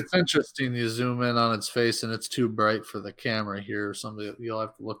 Well, like it's interesting. You zoom in on its face, and it's too bright for the camera here. Somebody, you'll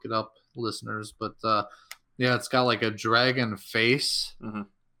have to look it up, listeners. But it's got like a dragon face,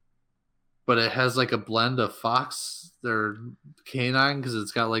 but it has like a blend of fox. They're canine because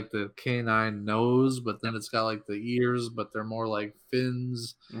it's got like the canine nose, but then it's got like the ears, but they're more like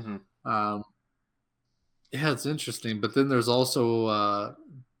fins. It's interesting. But then there's also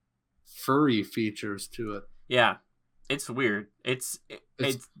furry features to it. Yeah, it's weird. It's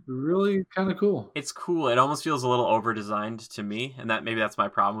really kind of cool. It's cool. It almost feels a little over designed to me, and that's my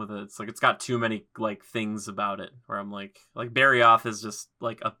problem with it. It's like it's got too many like things about it where I'm like Barioth is just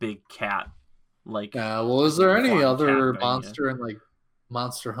like a big cat. Like, well, is there any other monster in like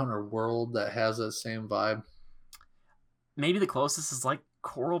Monster Hunter World that has that same vibe? Maybe the closest is like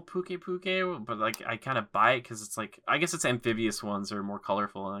Coral Puke, but like I kind of buy it because it's like, I guess it's amphibious ones are more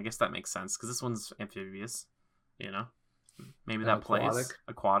colorful, and I guess that makes sense because this one's amphibious. Maybe that plays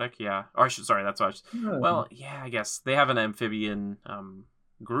aquatic. Yeah. Or sorry, that's what well, yeah, I guess they have an amphibian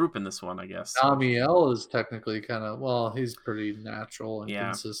group in this one, I guess. Amiel is technically kind of, he's pretty natural and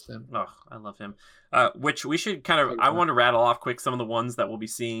consistent. Oh, I love him. Which we should I want to rattle off quick some of the ones that we'll be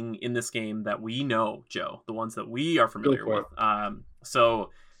seeing in this game that we know, Joe, the ones that we are familiar with. So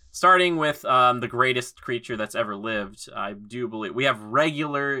starting with the greatest creature that's ever lived, I do believe we have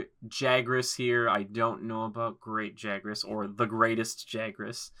regular Jagras here. I don't know about Great Jagras or the greatest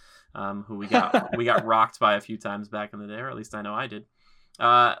Jagras, who we got rocked by a few times back in the day, or at least I know I did.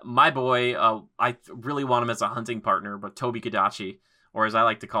 My boy, I really want him as a hunting partner, but Tobi Kadachi, or as I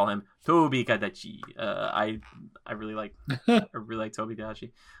like to call him, Tobi Kadachi. I really like Tobi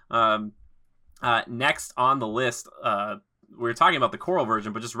Kadachi. Next on the list, we were talking about the coral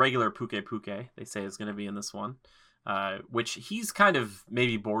version, but just regular Puke, they say is going to be in this one, which he's kind of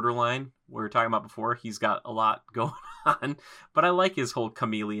maybe borderline. We were talking about before. He's got a lot going on, but I like his whole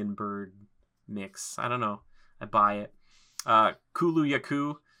chameleon bird mix. I don't know. I buy it. Kulu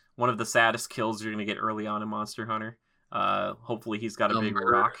Yaku, one of the saddest kills you're going to get early on in Monster Hunter. Hopefully he's got a big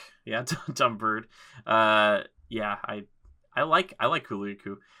rock. Yeah, dumb bird. I like Kulu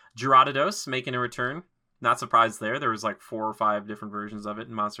Yaku. Gerardados making a return. Not surprised there. There was like 4 or 5 different versions of it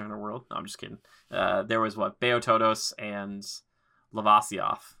in Monster Hunter World. No, I'm just kidding. There was Beotodos and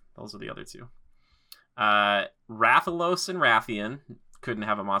Lavasioth. Those are the other two. Rathalos and Rathian. Couldn't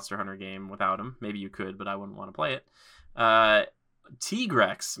have a Monster Hunter game without him. Maybe you could, but I wouldn't want to play it.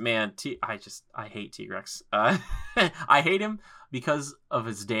 Tigrex, man, I hate Tigrex. I hate him because of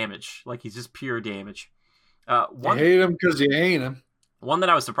his damage. Like, he's just pure damage. You hate him because you hate him. One that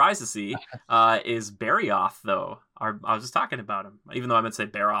I was surprised to see is Barioth, though. I was just talking about him, even though I meant to say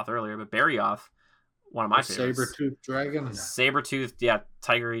Baroth earlier, but Barioth, one of my favorites. Saber-toothed dragon. Saber-toothed, yeah,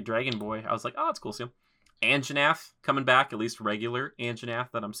 tigery dragon boy. I was like, oh, that's cool. See him. Anjanath coming back, at least regular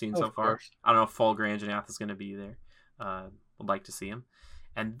Anjanath that I'm seeing so far. I don't know if Fulgur Anjanath is going to be there. Would like to see him.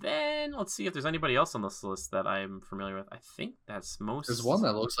 And then let's see if there's anybody else on this list that I'm familiar with. I think that's most. There's one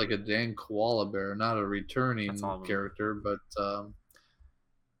that looks like a dang koala bear, not a returning character, but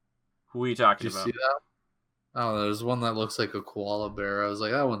who are you talking about? See that? Oh, there's one that looks like a koala bear. I was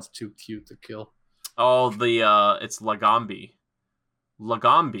like, that one's too cute to kill. Oh, it's Lagombi.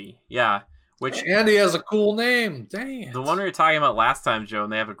 Lagombi, yeah. And he has a cool name. Dang it. The one we were talking about last time, Joe,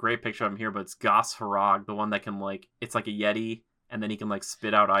 and they have a great picture of him here, but it's Gos Harag, the one that can, like, it's like a Yeti, and then he can, like,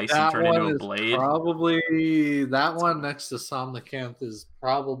 spit out ice and turn into a blade. Probably that one next to Somnicanth is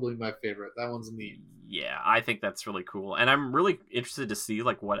probably my favorite. That one's neat. Yeah, I think that's really cool. And I'm really interested to see,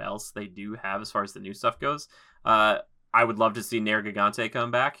 like, what else they do have as far as the new stuff goes. I would love to see Nergigante come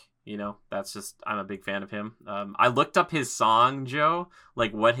back. You know, that's just, I'm a big fan of him. I looked up his song, Joe,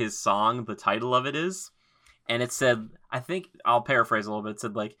 like what his song, the title of it is. And it said, I think, I'll paraphrase a little bit. It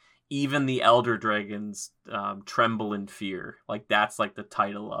said, like, even the elder dragons tremble in fear. Like, that's like the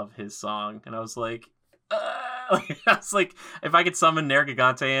title of his song. And I was like, if I could summon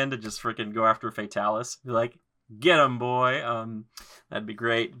Nergigante in to just freaking go after Fatalis, be like, get him, boy. That'd be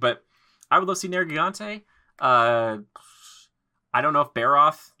great. But I would love to see Nergigante. I don't know if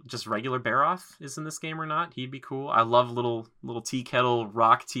Baroth, just regular Baroth, is in this game or not. He'd be cool. I love little tea kettle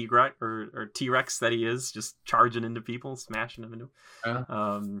rock T-Rex or T-Rex that he is, just charging into people, smashing them into. I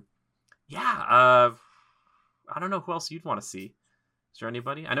don't know who else you'd want to see. Is there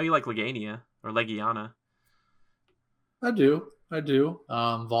anybody? I know you like Legania or Legiana. I do.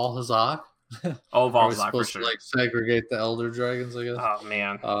 Valhazak. Oh, Valhazak for sure. To, like, segregate the elder dragons, I guess. Oh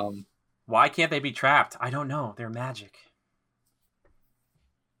man. Why can't they be trapped? I don't know. They're magic.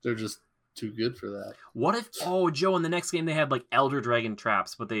 They're just too good for that. What if, Joe, in the next game they had, like, Elder Dragon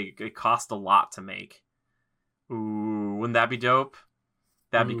traps, but they cost a lot to make? Ooh, wouldn't that be dope?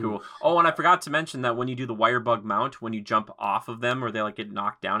 That'd be cool. Oh, and I forgot to mention that when you do the wire bug mount, when you jump off of them or they, like, get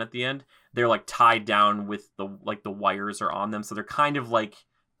knocked down at the end, they're, like, tied down with the wires are on them, so they're kind of, like,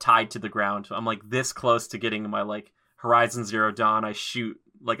 tied to the ground. I'm, like, this close to getting my, like, Horizon Zero Dawn. I shoot,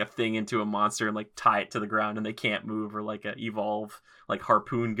 like, a thing into a monster and, like, tie it to the ground and they can't move, or, like, a evolve, like,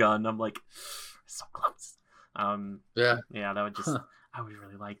 harpoon gun. I'm like, so close. Yeah, that would just I would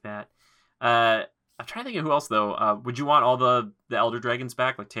really like that. I'm trying to think of who else, though. Would you want all the Elder Dragons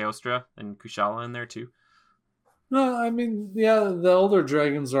back, like Teostra and Kushala in there too? No, I mean, yeah, the Elder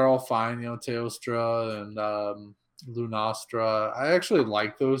Dragons are all fine. You know, Teostra and Lunastra. I actually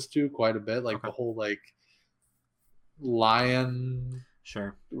like those two quite a bit. Like, the whole, like, lion,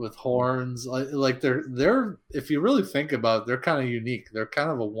 sure, with horns. Like they're if you really think about it, they're kind of unique. They're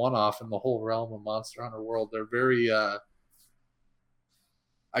kind of a one-off in the whole realm of Monster Hunter world. They're very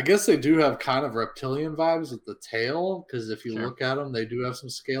I guess they do have kind of reptilian vibes with the tail, because if you look at them, they do have some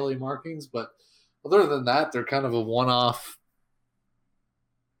scaly markings, but other than that, they're kind of a one-off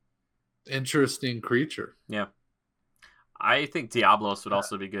interesting creature. Yeah. I think Diablos would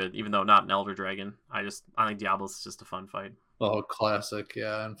also be good, even though not an Elder Dragon. I think Diablos is just a fun fight. Oh, classic,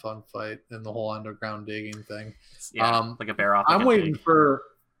 yeah, and fun fight, and the whole underground digging thing. Yeah, like a Baroth. I'm waiting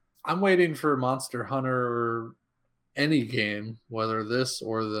for Monster Hunter or any game, whether this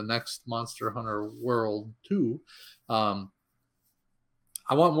or the next Monster Hunter World 2. I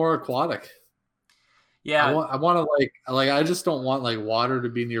want more aquatic. Yeah, I want to like I just don't want, like, water to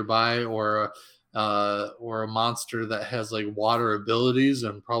be nearby, or a monster that has, like, water abilities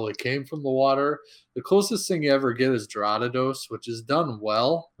and probably came from the water. The closest thing you ever get is Gerardos, which is done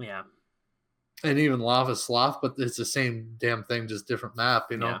well. Yeah. And even Lava Sloth, but it's the same damn thing, just different map,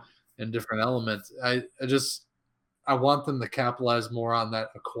 you know, and different elements. I want them to capitalize more on that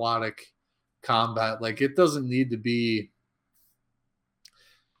aquatic combat. Like, it doesn't need to be,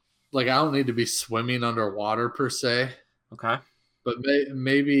 like, I don't need to be swimming underwater per se. Okay. But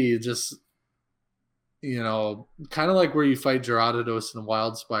maybe just, you know, kind of like where you fight Gerardos and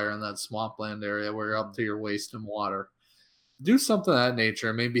Wildspire in that swampland area where you're up to your waist in water. Do something of that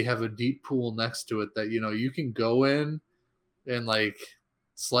nature. Maybe have a deep pool next to it that, you know, you can go in and, like,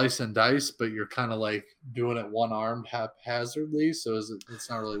 slice and dice, but you're kind of like doing it one armed haphazardly, so it's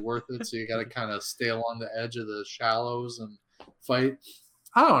not really worth it. So you got to kind of stay along the edge of the shallows and fight.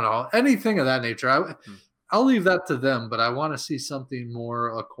 I don't know, anything of that nature. I'll leave that to them, but I want to see something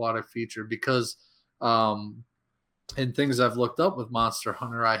more aquatic feature because in things I've looked up with Monster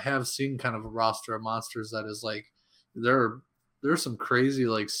Hunter, I have seen kind of a roster of monsters that is like there's some crazy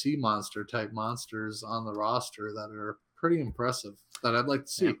like sea monster type monsters on the roster that are pretty impressive that I'd like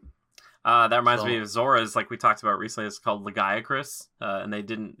to see. Yeah. That reminds me of Zora's, like we talked about recently. It's called Lagiacrus, and they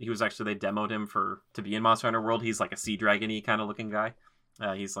demoed him to be in Monster Hunter World. He's like a sea dragon-y kind of looking guy.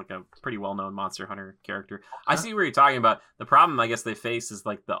 He's like a pretty well-known Monster Hunter character. I see what you're talking about. The problem I guess they face is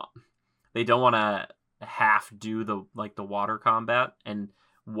like they don't want to half do the water combat, and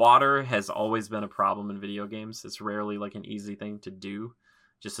water has always been a problem in video games. It's rarely like an easy thing to do,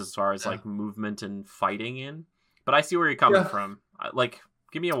 just as far as like movement and fighting in. But I see where you're coming from. Like,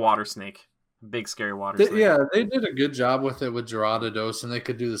 give me a water snake. Big scary water snake. Yeah, they did a good job with it with Gyarados, and they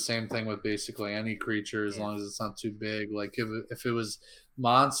could do the same thing with basically any creature as long as it's not too big. Like if it was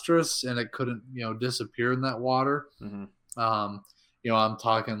monstrous and it couldn't, disappear in that water. I'm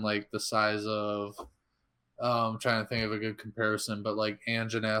talking like the size of I'm trying to think of a good comparison, but like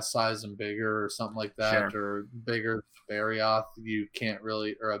Anjanath size and bigger or something like that, or bigger Barioth, you can't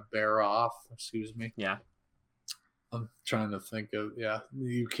really, or a Baroth, excuse me. Yeah. I'm trying to think of,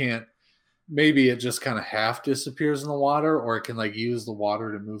 you can't, maybe it just kind of half disappears in the water, or it can like use the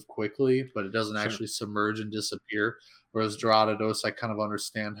water to move quickly, but it doesn't actually submerge and disappear. Whereas Gyarados, I kind of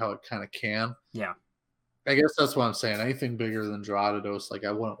understand how it kind of can. Yeah. I guess that's what I'm saying. Anything bigger than Gyarados, like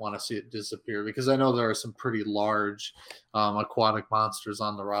I wouldn't want to see it disappear because I know there are some pretty large aquatic monsters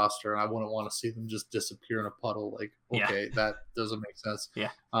on the roster, and I wouldn't want to see them just disappear in a puddle. Like, okay, that doesn't make sense. Yeah.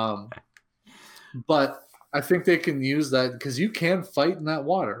 But I think they can use that because you can fight in that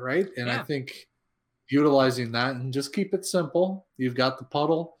water, right? And I think utilizing that and just keep it simple. You've got the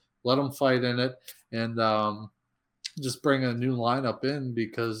puddle, let them fight in it, and just bring a new lineup in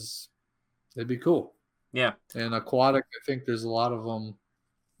because it'd be cool. Yeah. And aquatic, I think there's a lot of them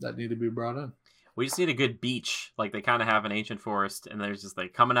that need to be brought in. We just need a good beach. Like they kind of have an ancient forest, and there's just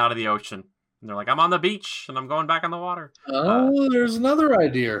like coming out of the ocean. And they're like, I'm on the beach, and I'm going back in the water. Oh, there's another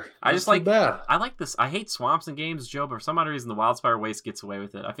idea. I just like that. I like this. I hate swamps in games, Joe, but for some odd reason, the Wildspire Waste gets away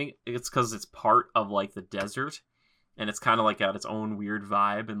with it. I think it's because it's part of like the desert, and it's kind of like got its own weird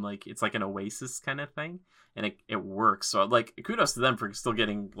vibe, and like it's like an oasis kind of thing. And it works. So like kudos to them for still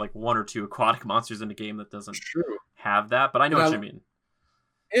getting like one or two aquatic monsters in a game that doesn't have that. But I know what you mean.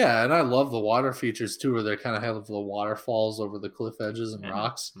 Yeah, and I love the water features too, where they kind of have the waterfalls over the cliff edges and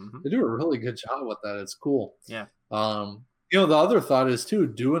rocks. They do a really good job with that. It's cool. Yeah. The other thought is too,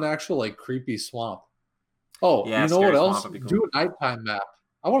 do an actual like creepy swamp. Oh, you know what else? Cool. Do a nighttime map.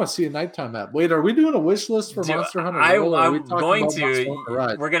 I want to see a nighttime map. Wait, are we doing a wish list for Monster Hunter? I'm going to.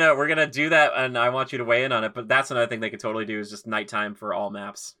 We're gonna do that, and I want you to weigh in on it. But that's another thing they could totally do is just nighttime for all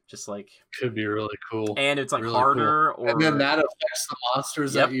maps. Just like could be really cool, and it's like really harder, cool. And then that affects the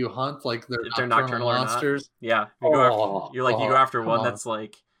monsters that you hunt, like they're nocturnal monsters. Yeah, you go after one that's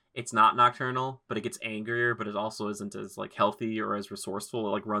like. It's not nocturnal, but it gets angrier, but it also isn't as like healthy or as resourceful.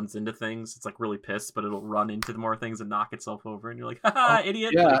 It like runs into things. It's like really pissed, but it'll run into more things and knock itself over. And you're like, haha,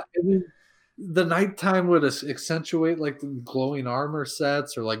 idiot. Yeah. And the nighttime would accentuate like the glowing armor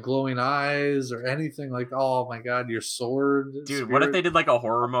sets or like glowing eyes or anything like, oh my God, your sword. Dude, spirit. What if they did like a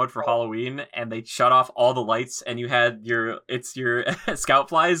horror mode for Halloween and they shut off all the lights and you had your scout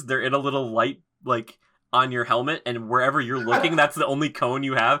flies. They're in a little light, like, on your helmet, and wherever you're looking, that's the only cone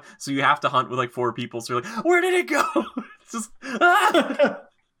you have. So you have to hunt with like 4 people. So you're like, where did it go? It's just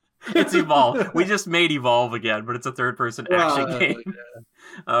it's Evolve. We just made Evolve again, but it's a third-person action game.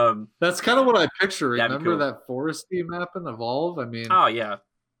 Yeah. That's kind of what I picture. Remember that foresty map in Evolve? I mean, oh yeah,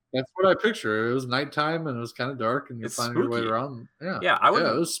 that's what I picture. It was nighttime and it was kind of dark, and you're finding your way around. Yeah,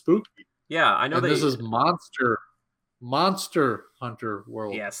 it was spooky. Yeah, I know. This is Monster Hunter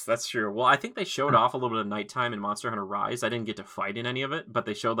World. Yes, that's true. Well, I think they showed off a little bit of nighttime in Monster Hunter Rise. I didn't get to fight in any of it, but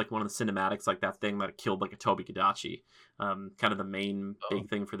they showed like one of the cinematics, like that thing that killed like a Tobi-Kadachi. Kind of the main big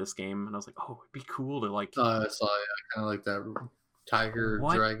thing for this game. And I was like, oh, it'd be cool to like. I saw kind of like that tiger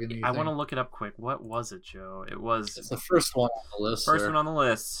dragon. I want to look it up quick. What was it, Joe? It's the first one on the list. First one on the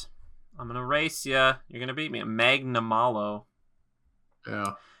list. I'm gonna race you. You're gonna beat me. Magnamalo.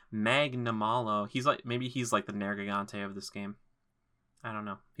 Yeah. Magnamalo. He's like the Nergigante of this game. I don't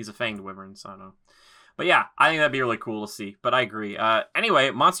know. He's a fanged wyvern, so I don't know. But yeah, I think that'd be really cool to see. But I agree.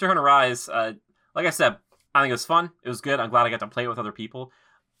 Anyway, Monster Hunter Rise, like I said, I think it was fun. It was good. I'm glad I got to play it with other people.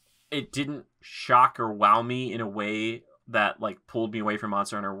 It didn't shock or wow me in a way that like pulled me away from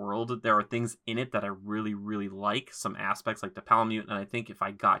Monster Hunter World. There are things in it that I really, really like. Some aspects like the Palamute, and I think if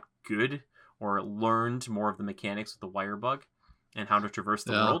I got good or learned more of the mechanics with the wire bug and how to traverse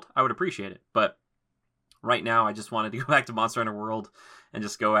the world, I would appreciate it. But right now, I just wanted to go back to Monster Hunter World and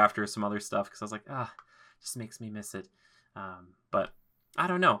just go after some other stuff because I was like, it just makes me miss it. But I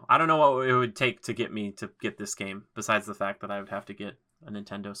don't know. I don't know what it would take to get me to get this game, besides the fact that I would have to get a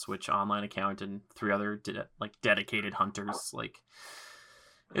Nintendo Switch online account and 3 other dedicated hunters. Like,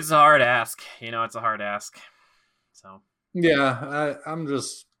 it's a hard ask. It's a hard ask. So yeah, I'm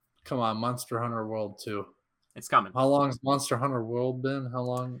just come on, Monster Hunter World 2. It's coming. How long's Monster Hunter World been? How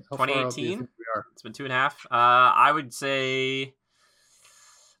 2018. far out do you think we are? It's been 2.5.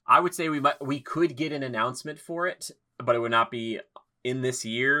 I would say we could get an announcement for it, but it would not be in this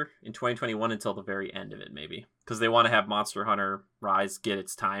year, in 2021, until the very end of it, maybe, because they want to have Monster Hunter Rise get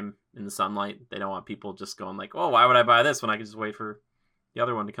its time in the sunlight. They don't want people just going like, "Oh, why would I buy this when I can just wait for the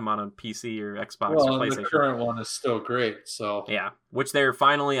other one to come out on PC or Xbox or PlayStation?" The current one is still great, so yeah. Which they're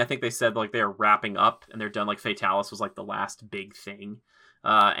finally, I think they said like they're wrapping up and they're done. Like Fatalis was like the last big thing.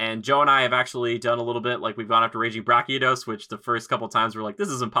 And Joe and I have actually done a little bit. Like we've gone after Raging Brachiodos, which the first couple times we're like, this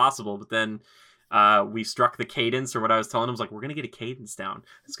is impossible, but then we struck the cadence, or what I was telling him was like, we're gonna get a cadence down.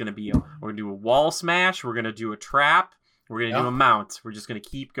 It's gonna be we're gonna do a wall smash, we're gonna do a trap, we're gonna do a mount. We're just gonna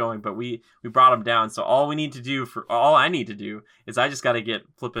keep going. But we brought him down. So all I need to do is I just gotta get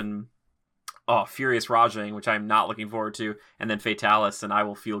flipping Furious Rajang, which I'm not looking forward to, and then Fatalis, and I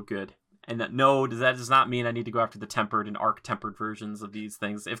will feel good. And that does not mean I need to go after the tempered and arc tempered versions of these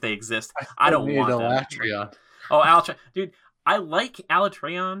things if they exist. I don't want Alatreon. Oh, Alatreon, dude, I like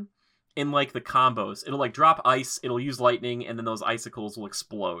Alatreon in like the combos. It'll like drop ice, it'll use lightning, and then those icicles will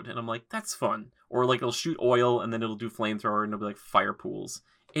explode, and I'm like, that's fun. Or like it'll shoot oil, and then it'll do flamethrower, and it'll be like fire pools.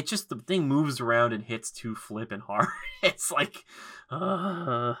 It just, the thing moves around and hits too flippin' hard. It's like,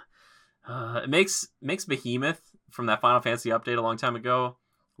 it makes Behemoth from that Final Fantasy update a long time ago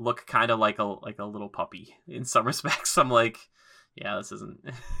look kind of like a little puppy in some respects. I'm like, yeah, this isn't.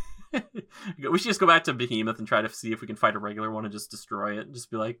 We should just go back to Behemoth and try to see if we can fight a regular one and just destroy it. Just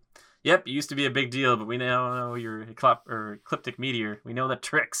be like, yep, you used to be a big deal, but we now know you're Ecliptic Meteor. We know the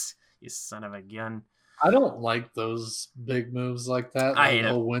tricks, you son of a gun. I don't like those big moves like that. I hate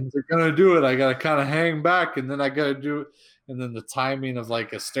it. When they're gonna do it, I gotta kind of hang back, and then I gotta do it, and then the timing of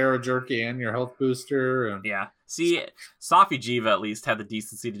like a Stera Jerky and your health booster. And yeah, see, Safi Jiva at least had the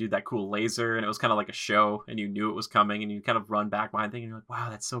decency to do that cool laser, and it was kind of like a show, and you knew it was coming, and you kind of run back behind thing, and you're like,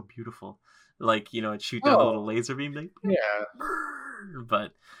 wow, that's so beautiful. Like, it shoot down the little laser beam, like, yeah.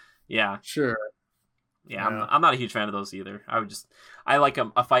 But yeah, sure. Yeah, I'm not a huge fan of those either. I like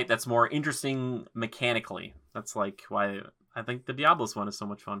a fight that's more interesting mechanically. That's like why I think the Diablos one is so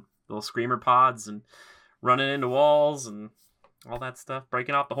much fun. Little screamer pods and running into walls and all that stuff.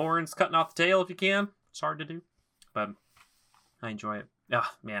 Breaking off the horns, cutting off the tail if you can. It's hard to do, but I enjoy it.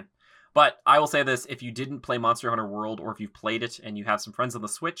 Ah, man. But I will say this, if you didn't play Monster Hunter World, or if you've played it and you have some friends on the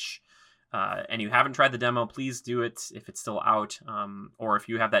Switch, and you haven't tried the demo, please do it if it's still out. Or if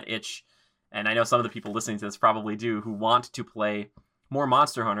you have that itch, and I know some of the people listening to this probably do, who want to play more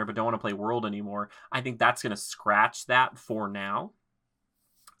Monster Hunter but don't want to play World anymore, I think that's going to scratch that for now.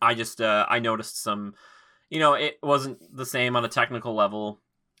 I just, I noticed some, it wasn't the same on a technical level,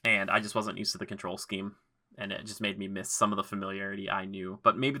 and I just wasn't used to the control scheme, and it just made me miss some of the familiarity I knew.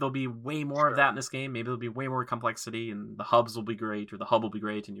 But maybe there'll be way more of that in this game. Maybe there'll be way more complexity, and the hubs will be great, or the hub will be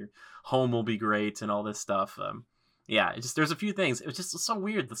great, and your home will be great, and all this stuff. Yeah, there's a few things. It was just so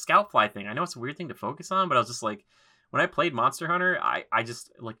weird. The scout fly thing. I know it's a weird thing to focus on, but I was just like, when I played Monster Hunter, I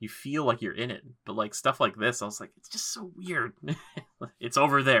just, like, you feel like you're in it. But, like, stuff like this, I was like, it's just so weird. It's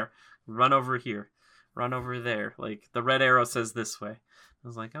over there. Run over here. Run over there. Like, the red arrow says this way. I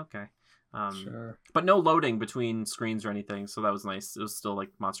was like, okay. Sure. But no loading between screens or anything, so that was nice. It was still like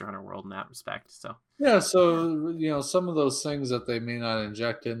Monster Hunter World in that respect. So yeah, so some of those things that they may not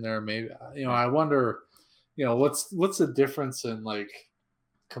inject in there, maybe I wonder, what's the difference in like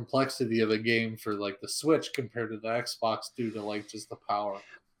complexity of the game for like the Switch compared to the Xbox due to like just the power.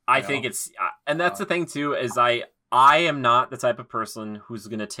 I think it's, and that's the thing too, is I am not the type of person who's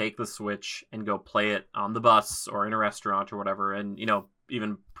going to take the Switch and go play it on the bus or in a restaurant or whatever. And,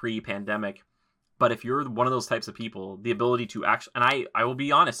 even pre-pandemic. But if you're one of those types of people, the ability to actually, and I will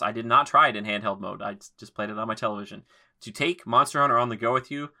be honest, I did not try it in handheld mode. I just played it on my television. To take Monster Hunter on the go with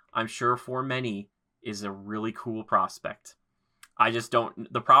you, I'm sure for many is a really cool prospect. I just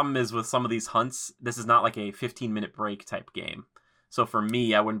don't, the problem is with some of these hunts, this is not like a 15-minute break type game. So for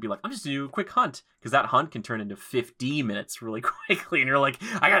me, I wouldn't be like, I'm just gonna do a quick hunt, because that hunt can turn into 15 minutes really quickly, and you're like,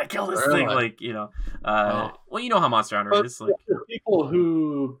 I gotta kill this thing, like, you know. Well, you know how Monster Hunter is, like,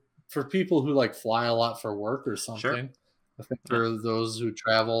 for people who like fly a lot for work or something. Sure. I think there are those who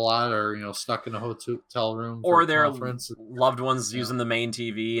travel a lot, or stuck in a hotel room, or their loved ones using the main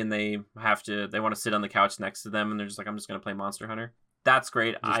TV, and they want to sit on the couch next to them, and they're just like, I'm just gonna play Monster Hunter. That's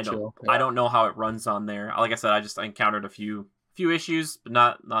great. I don't know how it runs on there. Like I said, I encountered a few issues, but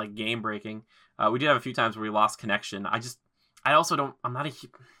not like game breaking. We did have a few times where we lost connection. I don't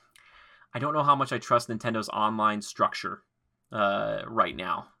know how much I trust Nintendo's online structure right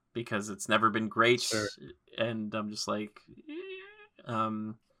now, because it's never been great. Sure. And I'm just like,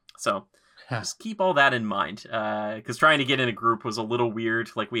 so just keep all that in mind, because trying to get in a group was a little weird.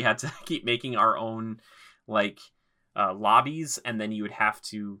 Like, we had to keep making our own like lobbies, and then you would have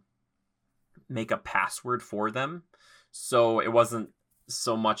to make a password for them. So it wasn't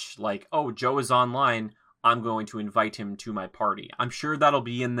so much like, oh, Joe is online, I'm going to invite him to my party. I'm sure that'll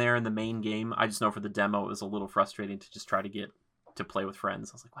be in there in the main game. I just know for the demo it was a little frustrating to just try to get to play with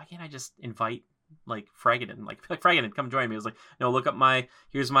friends. I was like, why can't I just invite like Fragaden? Like Fragaden, come join me. I was like, no, look up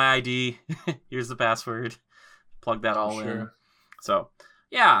here's my ID, here's the password, plug that all in. So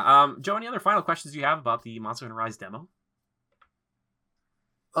yeah, Joe, any other final questions you have about the Monster Hunter Rise demo?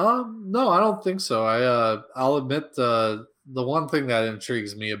 No, I don't think so. I'll admit the one thing that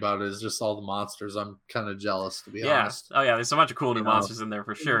intrigues me about it is just all the monsters. I'm kind of jealous, to be honest. Oh yeah, there's so much cool new monsters in there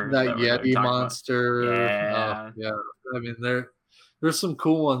for sure. That Yeti monster. Yeah. I mean, there's some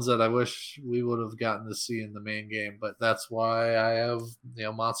cool ones that I wish we would have gotten to see in the main game, but that's why I have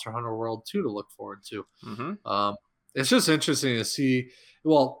Monster Hunter World 2 to look forward to. Mm-hmm. It's just interesting to see.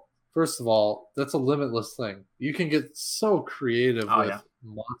 Well, first of all, that's a limitless thing. You can get so creative with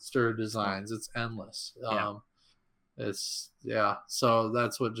monster designs. It's endless. So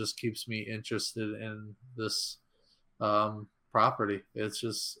that's what just keeps me interested in this property.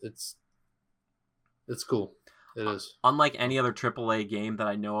 It's cool. It is. Unlike any other AAA game that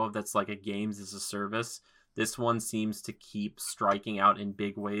I know of that's like a games as a service, this one seems to keep striking out in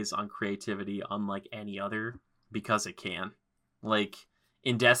big ways on creativity unlike any other, because it can. Like,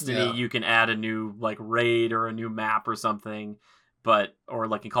 in Destiny, you can add a new like raid or a new map or something, or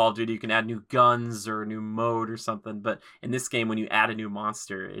like in Call of Duty, you can add new guns or a new mode or something. But in this game, when you add a new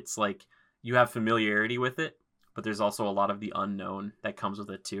monster, it's like you have familiarity with it, but there's also a lot of the unknown that comes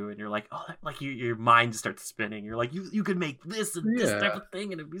with it too. And you're like, oh, like your mind starts spinning. You're like, you could make this and this type of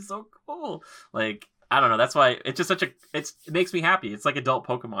thing, and it'd be so cool. Like, I don't know. That's why it's just it makes me happy. It's like adult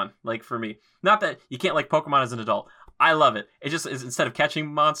Pokemon, like for me. Not that you can't like Pokemon as an adult. I love it. It just is, instead of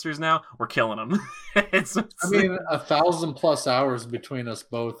catching monsters now, we're killing them. I mean, 1,000+ hours between us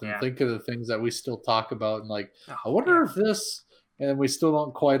both, and think of the things that we still talk about, and like, I wonder if this, and we still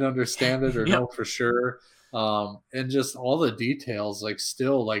don't quite understand it or know for sure. And just all the details, like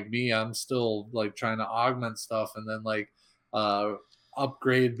still, like me, I'm still like trying to augment stuff, and then like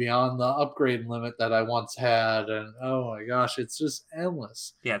upgrade beyond the upgrade limit that I once had, and oh my gosh, it's just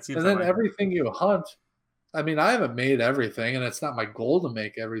endless. Yeah, it seems and then everything you hunt. I mean, I haven't made everything, and it's not my goal to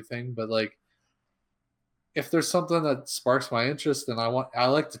make everything, but like, if there's something that sparks my interest, and I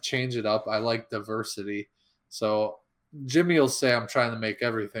like to change it up. I like diversity. So Jimmy will say I'm trying to make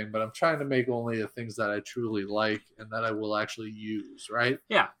everything, but I'm trying to make only the things that I truly like and that I will actually use, right?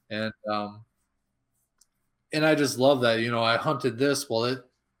 Yeah. And I just love that. I hunted this. Well, it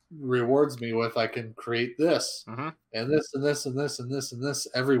rewards me with I can create this and this and this and this and this and this,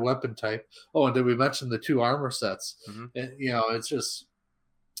 every weapon type. Oh, and did we mention the 2 armor sets? And,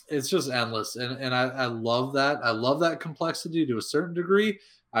 it's just endless, and I love that. I love that complexity to a certain degree.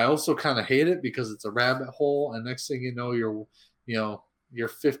 I also kind of hate it because it's a rabbit hole, and next thing you know, you're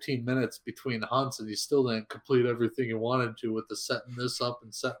 15 minutes between hunts and you still didn't complete everything you wanted to with the setting this up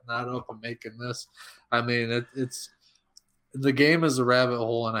and setting that up and making this. I mean, it's the game is a rabbit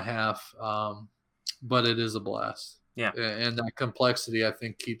hole and a half, but it is a blast. Yeah, and that complexity, I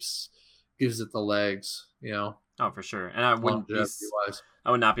think, gives it the legs. Oh, for sure. And I would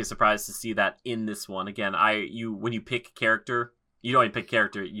not be surprised to see that in this one. Again, when you pick character, you don't even pick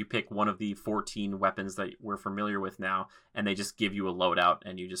character. You pick one of the 14 weapons that we're familiar with now, and they just give you a loadout,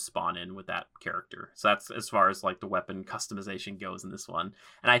 and you just spawn in with that character. So that's as far as like the weapon customization goes in this one.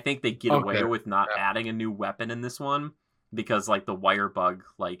 And I think they get away with not adding a new weapon in this one, because like the wire bug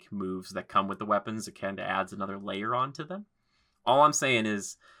like moves that come with the weapons, it kind of adds another layer onto them. All I'm saying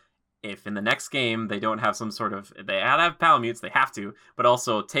is, if in the next game they don't have some sort of, they have Palamutes, they have to, but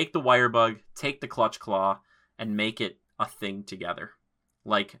also take the wire bug, take the clutch claw, and make it a thing together,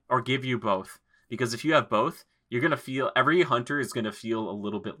 like, or give you both. Because if you have both, you're gonna feel every hunter is gonna feel a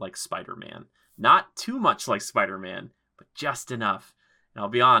little bit like Spider-Man. Not too much like Spider-Man, but just enough. And I'll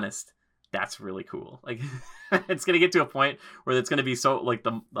be honest, that's really cool. Like it's gonna get to a point where it's gonna be so like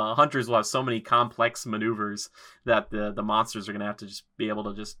the hunters will have so many complex maneuvers that the monsters are gonna have to just be able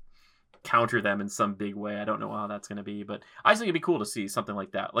to just counter them in some big way. I don't know how that's gonna be, but I just think it'd be cool to see something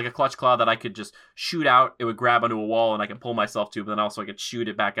like that, like a clutch claw that I could just shoot out. It would grab onto a wall and I could pull myself to, but then also I could shoot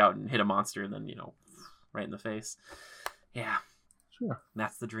it back out and hit a monster and then right in the face. Yeah, Sure.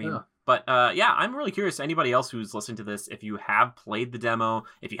 that's the dream. Yeah. But yeah, I'm really curious. Anybody else who's listening to this, if you have played the demo,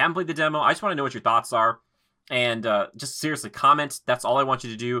 if you haven't played the demo, I just want to know what your thoughts are. And just seriously, comment. That's all I want you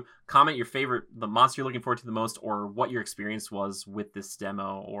to do. Comment your favorite, the monster you're looking forward to the most, or what your experience was with this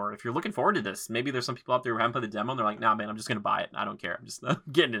demo. Or if you're looking forward to this, maybe there's some people out there who haven't played the demo and they're like, nah, man, I'm just going to buy it. I don't care. I'm just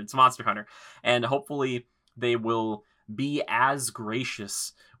getting it. It's Monster Hunter. And hopefully they will be as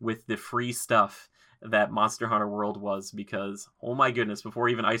gracious with the free stuff that Monster Hunter World was, because oh my goodness, before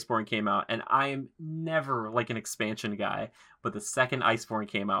even Iceborne came out, and I am never like an expansion guy, but the second Iceborne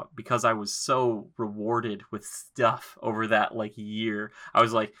came out, because I was so rewarded with stuff over that like year, I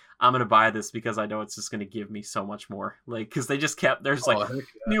was like, I'm gonna buy this because I know it's just gonna give me so much more. Like, because they just kept there's like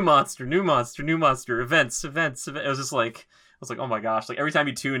new monster, events. It was just like, I was like, oh my gosh, like every time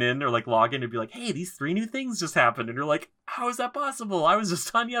you tune in or like log in, it'd be like, hey, these 3 new things just happened, and you're like, how is that possible? I was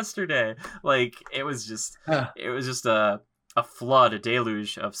just on yesterday. Like it was just a flood, a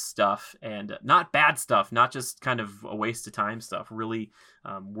deluge of stuff, and not bad stuff, not just kind of a waste of time stuff, really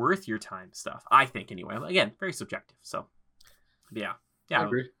worth your time stuff, I think, anyway. Again, very subjective. So yeah, I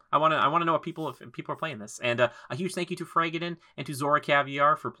agree. I want to know what if people are playing this. And a huge thank you to Fragaden and to Zora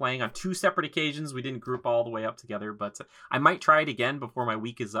Caviar for playing on 2 separate occasions. We didn't group all the way up together, but I might try it again before my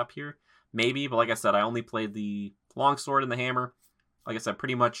week is up here. Maybe, but like I said, I only played the longsword and the hammer. Like I said,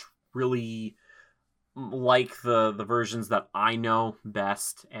 pretty much really like the versions that I know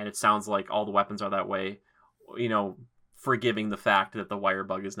best, and it sounds like all the weapons are that way. Forgiving the fact that the wire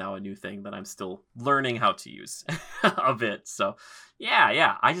bug is now a new thing that I'm still learning how to use a bit. So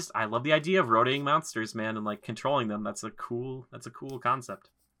yeah. I love the idea of rotating monsters, man, and like controlling them. That's a cool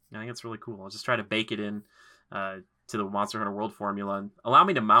concept. I think it's really cool. I'll just try to bake it in to the Monster Hunter World formula and allow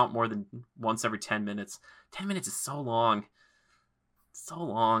me to mount more than once every 10 minutes. 10 minutes is so long.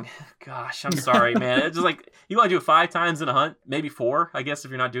 Gosh, I'm sorry, man. It's just like, you want to do it 5 times in a hunt, maybe 4, I guess, if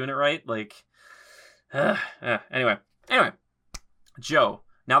you're not doing it right. Like, anyway, Joe,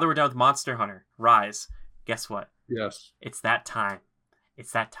 now that we're done with Monster Hunter Rise, guess what? Yes. It's that time.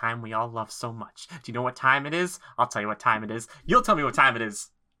 It's that time we all love so much. Do you know what time it is? I'll tell you what time it is. You'll tell me what time it is.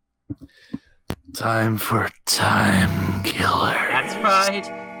 Time for Time Killers. That's right.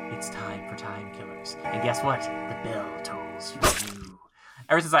 It's time for Time Killers. And guess what? The bell tolls you.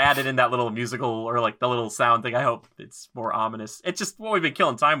 Ever since I added in that little musical or like the little sound thing, I hope it's more ominous. It's just what we've been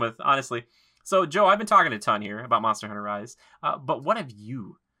killing time with, honestly. So, Joe, I've been talking a ton here about Monster Hunter Rise, but what have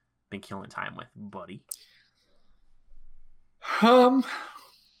you been killing time with, buddy? All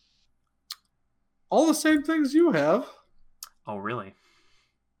the same things you have. Oh, really?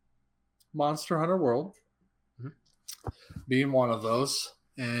 Monster Hunter World being one of those,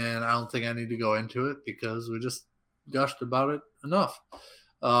 and I don't think I need to go into it because we just gushed about it enough.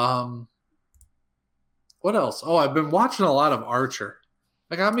 What else? Oh, I've been watching a lot of Archer.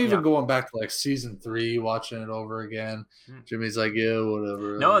 Like, I'm even going back to like season 3, watching it over again. Jimmy's like, yeah,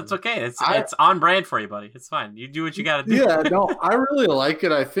 whatever. No, it's okay. It's on brand for you, buddy. It's fine. You do what you got to do. Yeah, no, I really like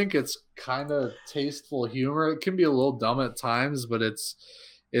it. I think it's kind of tasteful humor. It can be a little dumb at times, but it's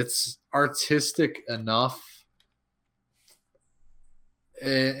artistic enough,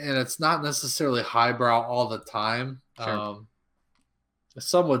 and it's not necessarily highbrow all the time. Sure.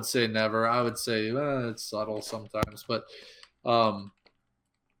 Some would say never. I would say it's subtle sometimes, but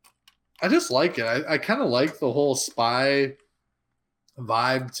I just like it. I kind of like the whole spy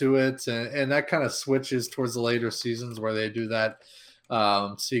vibe to it, and that kind of switches towards the later seasons where they do that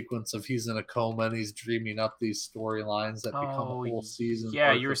sequence of he's in a coma and he's dreaming up these storylines that become a whole season.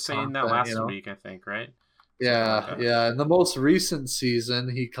 Yeah, you were saying that last week, I think, right? Yeah, yeah. In the most recent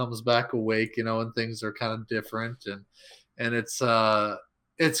season, he comes back awake, and things are kind of different, and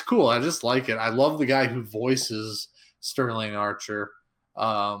it's cool. I just like it. I love the guy who voices Sterling Archer.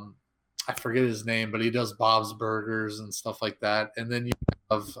 I forget his name, but he does Bob's Burgers and stuff like that. And then you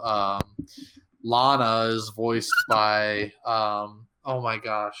have Lana is voiced by oh my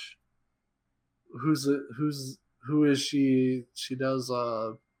gosh, who is she? She does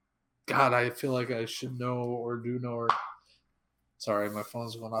God, I feel like I should know or do know her. Sorry, my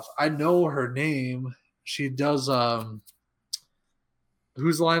phone's going off. I know her name. She does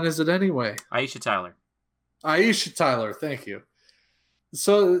whose line is it anyway? Aisha Tyler. Aisha Tyler, thank you.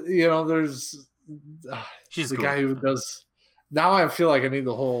 So there's She's the cool. guy who does. Now I feel like I need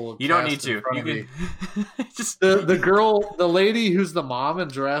the whole. You don't need cast in to. front You of me. can just The girl, the lady who's the mom in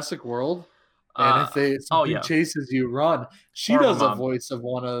Jurassic World, and if some dude yeah. chases you, run. She Horrible does a mom. voice of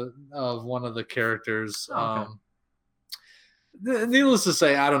one of the characters. Oh, okay. Needless to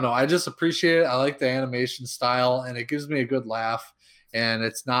say, I don't know. I just appreciate it. I like the animation style, and it gives me a good laugh. And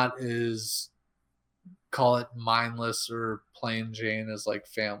it's not as, call it, mindless or plain Jane as like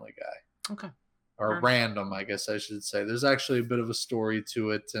Family Guy. Okay. Or random, I guess I should say. There's actually a bit of a story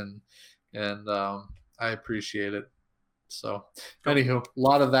to it, and I appreciate it. So, anywho, a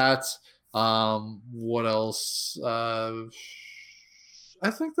lot of that. What else? I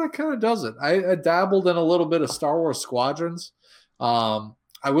think that kind of does it. I dabbled in a little bit of Star Wars Squadrons. I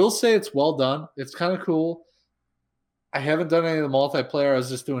will say it's well done. It's kind of cool. I haven't done any of the multiplayer. I was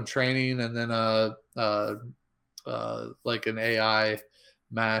just doing training and then like an AI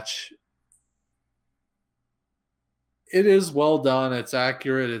match. It is well done. It's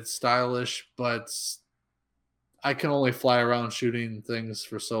accurate. It's stylish, but I can only fly around shooting things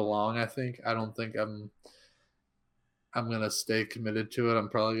for so long. I think. I don't think I'm gonna stay committed to it. I'm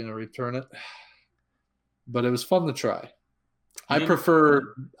probably gonna return it. But it was fun to try. I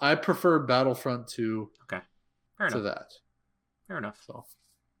prefer Battlefront 2 to that. Fair enough. So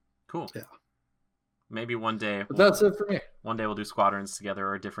cool. Yeah. Maybe one day. But that's it for me. One day we'll do Squadrons together,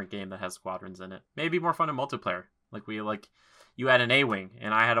 or a different game that has Squadrons in it. Maybe more fun in multiplayer. You had an A-wing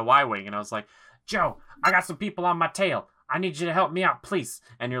and I had a Y-wing, and I was like, Joe, I got some people on my tail. I need you to help me out, please.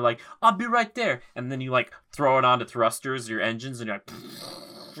 And you're like, I'll be right there. And then you like throw it onto thrusters, your engines, and you're like,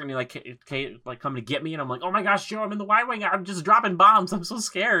 and you're like coming to get me, and I'm like, oh my gosh, Joe, I'm in the Y-wing. I'm just dropping bombs. I'm so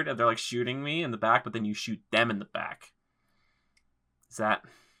scared. And they're like shooting me in the back, but then you shoot them in the back. Is that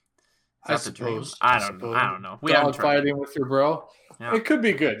I suppose. I don't know. We dog fighting with your bro. Yeah. It could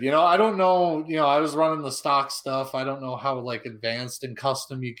be good. I don't know. I was running the stock stuff. I don't know how like advanced and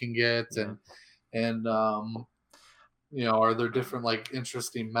custom you can get, and are there different like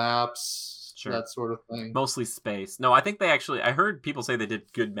interesting maps, that sort of thing. Mostly space. No, I think I heard people say they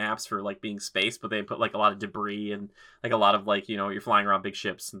did good maps for like being space, but they put like a lot of debris and like a lot of like you're flying around big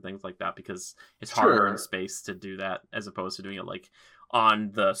ships and things like that because it's harder in space to do that as opposed to doing it like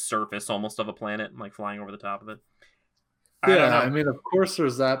on the surface almost of a planet and like flying over the top of it. I mean, of course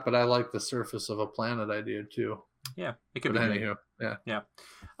there's that, but I like the surface of a planet idea too. Yeah, it could be good. Yeah.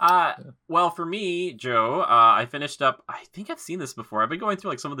 Well, for me, Joe, I finished up. I think I've seen this before. I've been going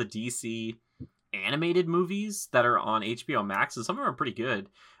through like some of the DC animated movies that are on HBO Max, and some of them are pretty good.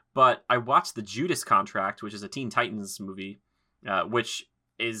 But I watched The Judas Contract, which is a Teen Titans movie, which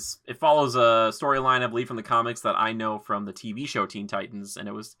it follows a storyline, I believe, from the comics that I know from the TV show Teen Titans, and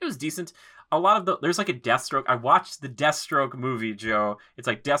it was decent. A lot of there's like a Deathstroke. I watched the Deathstroke movie, Joe. It's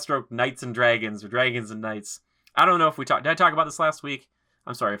like Deathstroke Knights and Dragons or Dragons and Knights. I don't know if did I talk about this last week?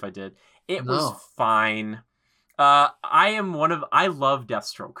 I'm sorry if I did. It was fine. I love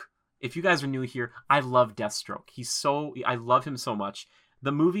Deathstroke. If you guys are new here, I love Deathstroke. I love him so much.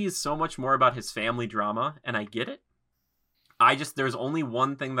 The movie is so much more about his family drama, and I get it. There's only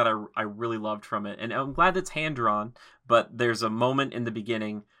one thing that I really loved from it, and I'm glad it's hand-drawn, but there's a moment in the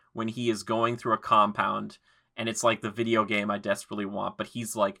beginning when he is going through a compound, and it's like the video game I desperately want, but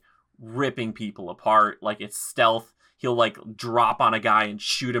he's like ripping people apart, like it's stealth. He'll like drop on a guy and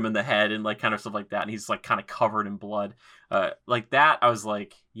shoot him in the head and like kind of stuff like that, and he's like kind of covered in blood. Like that, I was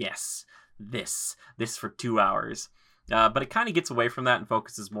like, yes, this for 2 hours. But it kind of gets away from that and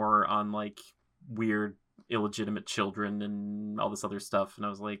focuses more on like weird illegitimate children and all this other stuff, and I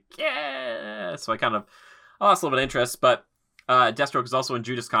was like, yeah, so I lost a little bit of interest. But Deathstroke is also in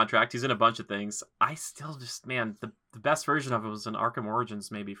Judas Contract. He's in a bunch of things. I still just, man, the best version of it was in Arkham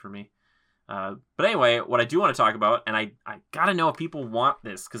Origins maybe for me. But anyway, what I do want to talk about, and I gotta know if people want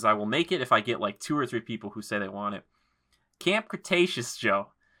this, because I will make it if I get like 2 or 3 people who say they want it. Camp Cretaceous, Joe.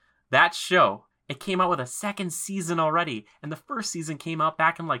 That show, it came out with a 2nd season already, and the 1st season came out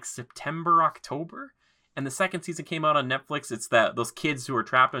back in like September, October. And the 2nd season came out on Netflix. It's those kids who are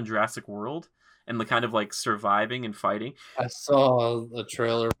trapped in Jurassic World and the kind of like surviving and fighting. I saw a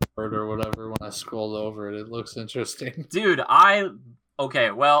trailer for it or whatever when I scrolled over it. It looks interesting. Dude, I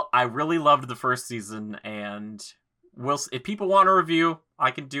really loved the 1st season, and if people want a review,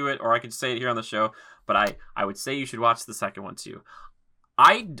 I can do it, or I can say it here on the show. But I would say you should watch the 2nd one too.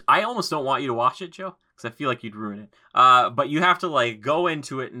 I almost don't want you to watch it, Joe, because I feel like you'd ruin it. But you have to like go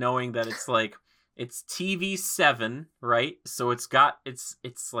into it knowing that it's like. It's TV7, right? So it's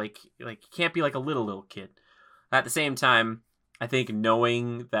like you can't be like a little kid. At the same time, I think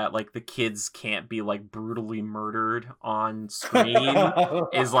knowing that like the kids can't be like brutally murdered on screen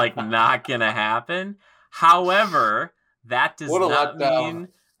is like not gonna happen. However, that does What a not letdown.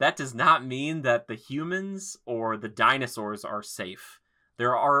 mean that the humans or the dinosaurs are safe.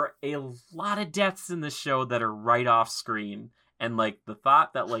 There are a lot of deaths in this show that are right off screen, and like the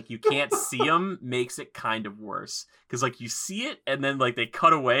thought that like you can't see them makes it kind of worse, because like you see it and then like they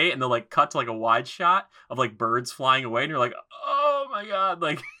cut away and they'll like cut to like a wide shot of like birds flying away and you're like, oh my god,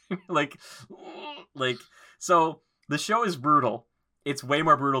 like like like so the show is brutal. It's way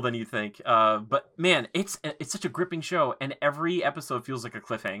more brutal than you think, but man, it's such a gripping show, and every episode feels like a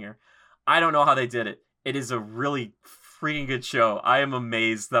cliffhanger. I don't know how they did it. It is a really freaking good show. I am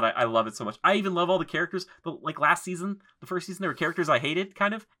amazed that I love it so much. I even love all the characters. But like last season, the first season, there were characters I hated,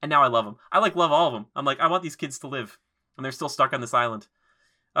 kind of, and now I love them. I like love all of them. I'm like, I want these kids to live, and they're still stuck on this island.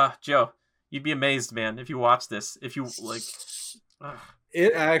 Joe, you'd be amazed, man, if you watch this. If you like,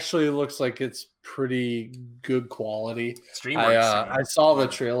 It actually looks like it's pretty good quality. DreamWorks. I saw the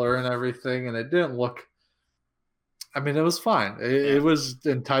trailer and everything, and it didn't look. I mean, it was fine. It was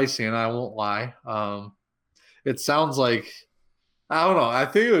enticing. I won't lie. It sounds like, I don't know. I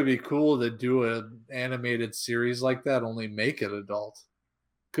think it would be cool to do an animated series like that, only make it adult.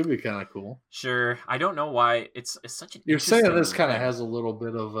 Could be kind of cool. Sure. I don't know why it's such an. You're saying this kind of has a little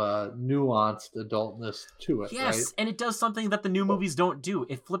bit of nuanced adultness to it, yes, right? and it does something that the new movies don't do.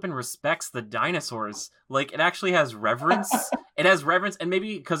 It flippin' respects the dinosaurs. Like, it actually has reverence. It has reverence, and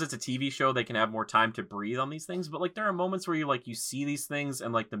maybe because it's a TV show, they can have more time to breathe on these things. But like, there are moments where you see these things,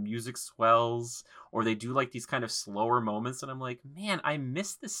 and like the music swells, or they do like these kind of slower moments, and I'm like, man, I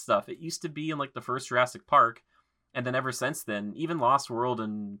miss this stuff. It used to be in like the first Jurassic Park. And then ever since then, even Lost World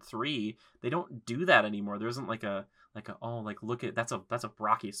and 3, they don't do that anymore. There isn't like a oh, like look at that's a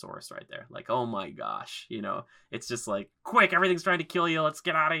brachiosaurus right there. Like, oh my gosh, it's just like, quick, everything's trying to kill you. Let's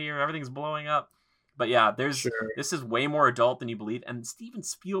get out of here. Everything's blowing up. But yeah, this is way more adult than you believe. And Steven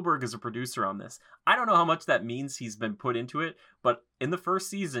Spielberg is a producer on this. I don't know how much that means he's been put into it, but in the first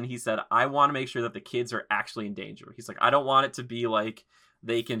season, he said, I want to make sure that the kids are actually in danger. He's like, I don't want it to be like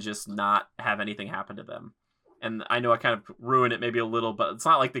they can just not have anything happen to them. And I know I kind of ruined it maybe a little, but it's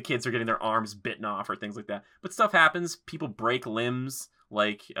not like the kids are getting their arms bitten off or things like that. But stuff happens. People break limbs.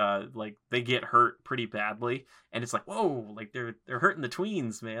 Like they get hurt pretty badly. And it's like, whoa, like they're hurting the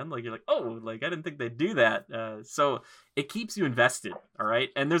tweens, man. Like, you're like, oh, like I didn't think they'd do that. So it keeps you invested, all right?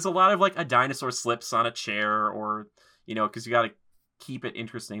 And there's a lot of like a dinosaur slips on a chair or, because you got to keep it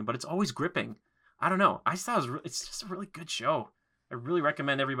interesting. But it's always gripping. I don't know. I just thought it's just a really good show. I really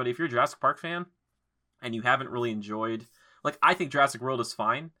recommend everybody, if you're a Jurassic Park fan, and you haven't really enjoyed, like, I think Jurassic World is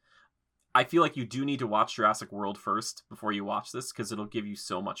fine. I feel like you do need to watch Jurassic World first before you watch this, because it'll give you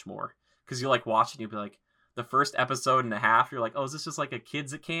so much more. Because you like watch it and you'll be like, the first episode and a half, you're like, oh, is this just like a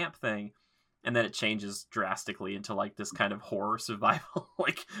kids at camp thing? And then it changes drastically into like this kind of horror survival.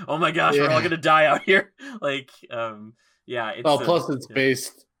 Like, oh my gosh, we're all gonna die out here. Like, yeah. Plus it's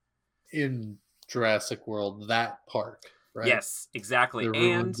based in Jurassic World, that park. Right? Yes, exactly.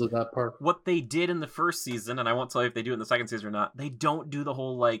 And of that part. What they did in the first season, and I won't tell you if they do it in the second season or not, they don't do the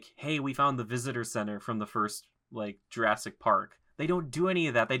whole like, hey, we found the visitor center from the first like Jurassic Park. They don't do any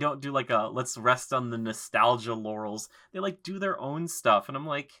of that. They don't do like a let's rest on the nostalgia laurels. They like do their own stuff, and I'm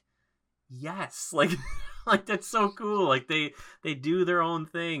like, yes, like like that's so cool. Like they do their own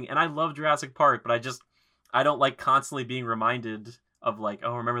thing, and I love Jurassic Park, but I don't like constantly being reminded of like,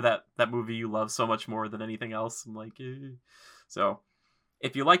 oh, remember that movie you love so much more than anything else. I'm like, eh. So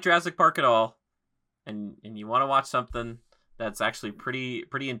if you like Jurassic Park at all, and you want to watch something that's actually pretty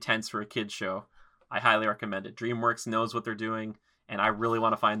intense for a kid's show, I highly recommend it. DreamWorks knows what they're doing, and I really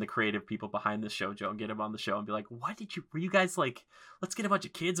want to find the creative people behind this show, Joe, and get them on the show and be like, were you guys like, let's get a bunch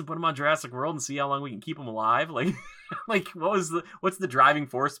of kids and put them on Jurassic World and see how long we can keep them alive? Like, like what's the driving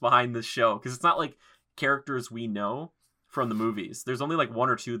force behind this show? Because it's not like characters we know from the movies. There's only like one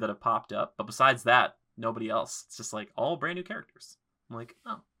or two that have popped up, but besides that, nobody else. It's just like all brand new characters. I'm like,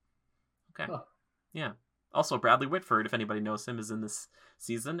 oh, okay. Huh. Yeah. Also, Bradley Whitford, if anybody knows him, is in this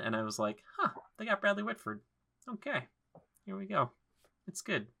season, and I was like, they got Bradley Whitford. Okay, here we go. It's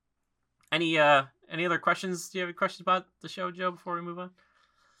good. Any other questions? Do you have any questions about the show, Joe, before we move on?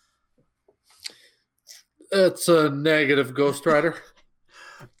 It's a negative, Ghost Rider.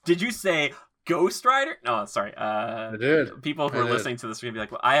 Did you say Ghost Rider? No, sorry. I did. People who are listening to this are gonna be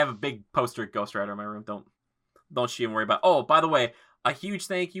like, well, I have a big poster of Ghost Rider in my room. Don't you even worry about it. Oh, by the way, a huge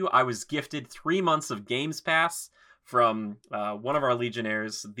thank you. I was gifted 3 months of Games Pass from one of our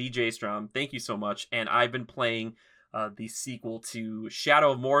Legionnaires, the J-Strom. Thank you so much. And I've been playing the sequel to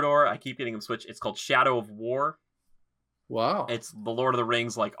Shadow of Mordor. I keep getting them switched. It's called Shadow of War. Wow. It's the Lord of the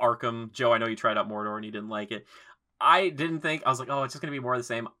Rings, like Arkham. Joe, I know you tried out Mordor and you didn't like it. I didn't think. I was like, oh, it's just gonna be more of the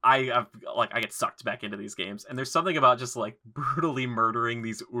same. I get sucked back into these games, and there's something about just like brutally murdering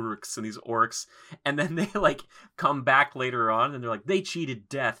these urks and these orcs, and then they like come back later on, and they're like, they cheated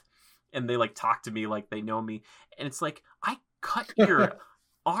death, and they like talk to me like they know me, and it's like, I cut your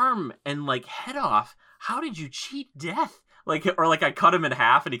arm and like head off. How did you cheat death? Like, or like I cut him in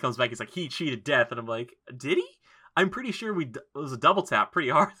half, and he comes back. He's like, he cheated death, and I'm like, did he? I'm pretty sure it was a double tap pretty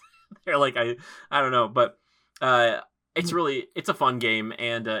hard. They're like, I don't know, but it's a fun game,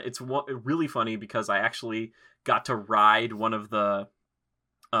 and it's really funny because I actually got to ride one of the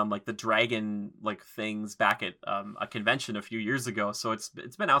like the dragon like things back at a convention a few years ago. So it's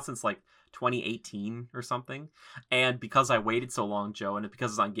been out since like 2018 or something. And because I waited so long, Joe, and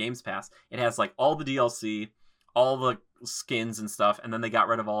because it's on Games Pass, it has like all the DLC, all the skins and stuff, and then they got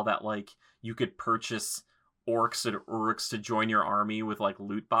rid of all that, like you could purchase orcs and urks to join your army with like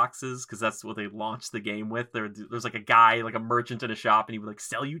loot boxes, because that's what they launched the game with. There's like a guy, like a merchant in a shop, and he would like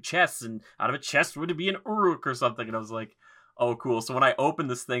sell you chests, and out of a chest would it be an uruk or something. And I was like, oh cool. So when I opened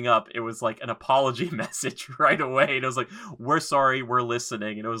this thing up, it was like an apology message right away, and it was like, we're sorry, we're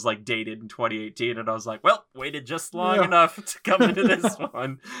listening, and it was like dated in 2018, and I was like, well, waited just long enough to come into this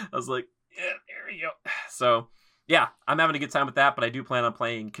one. I was like, yeah, there you go. So yeah, I'm having a good time with that, but I do plan on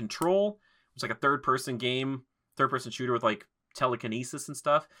playing Control. It's like a third-person shooter with like telekinesis and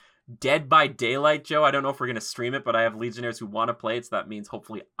stuff. Dead by Daylight, Joe. I don't know if we're going to stream it, but I have Legionnaires who want to play it, so that means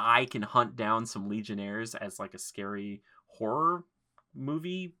hopefully I can hunt down some Legionnaires as like a scary horror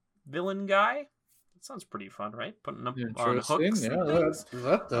movie villain guy. That sounds pretty fun, right? Putting them on hooks. Yeah,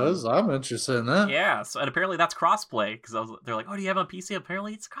 that does. I'm interested in that. Yeah, so and apparently that's crossplay, because they're like, oh, do you have it on PC?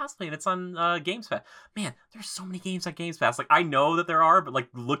 Apparently it's crossplay, and it's on Games Pass. Man, there's so many games on Games Pass. Like, I know that there are, but like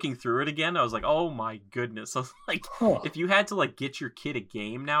looking through it again, I was like, oh my goodness. So like, if you had to like get your kid a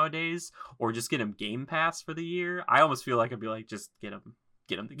game nowadays, or just get him Game Pass for the year, I almost feel like I'd be like, just get him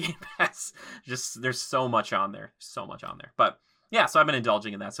the Game Pass. Just there's so much on there, but. Yeah, so I've been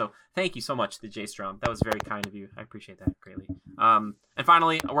indulging in that. So thank you so much to J Strom. That was very kind of you. I appreciate that greatly. And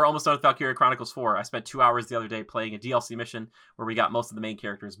finally, we're almost done with Valkyria Chronicles 4. I spent 2 hours the other day playing a DLC mission where we got most of the main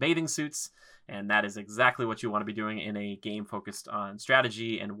characters bathing suits, and that is exactly what you want to be doing in a game focused on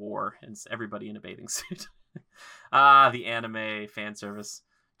strategy and war, and it's everybody in a bathing suit. The anime fan service.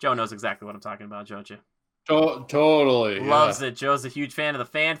 Joe knows exactly what I'm talking about, don't you? Totally. Loves it. Joe's a huge fan of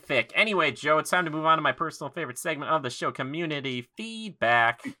the fanfic. Anyway, Joe, it's time to move on to my personal favorite segment of the show, community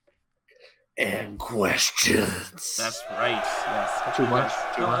feedback and questions. That's right. Yes. Too much.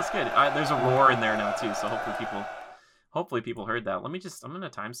 That's good. There's a roar in there now too, so hopefully people heard that. I'm gonna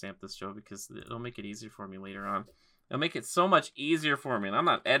timestamp this, Joe, because it'll make it easier for me later on. It'll make it so much easier for me, and I'm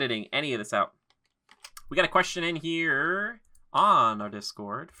not editing any of this out. We got a question in here on our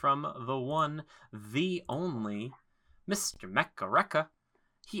Discord from the one, the only, Mr. Mecha.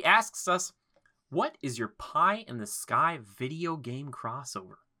 He asks us, what is your pie in the sky video game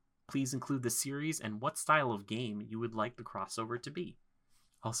crossover? Please include the series and what style of game you would like the crossover to be.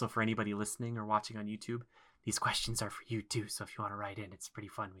 Also, for anybody listening or watching on YouTube, these questions are for you too, so if you want to write in, it's pretty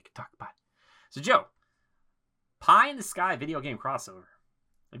fun. We can talk about it. So, Joe, pie in the sky video game crossover.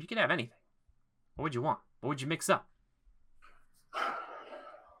 If you could have anything, what would you want? What would you mix up?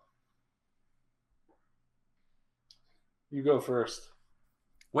 You go first.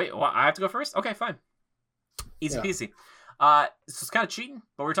 Wait, well, I have to go first? Okay, fine. Easy peasy. This is kind of cheating,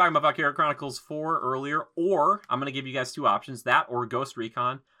 but we were talking about Valkyria Chronicles 4 earlier, or I'm going to give you guys two options, that or Ghost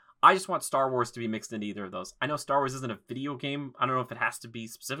Recon. I just want Star Wars to be mixed into either of those. I know Star Wars isn't a video game. I don't know if it has to be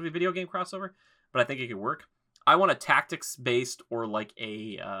specifically a video game crossover, but I think it could work. I want a tactics-based or like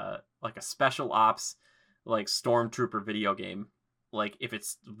a special ops, like Stormtrooper video game. Like, if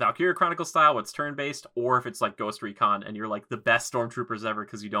it's Valkyria Chronicles style, it's turn-based, or if it's like Ghost Recon, and you're like the best Stormtroopers ever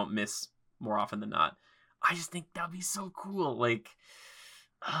because you don't miss more often than not. I just think that'd be so cool. Like,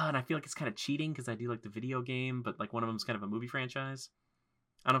 and I feel like it's kind of cheating because I do like the video game, but like one of them's kind of a movie franchise.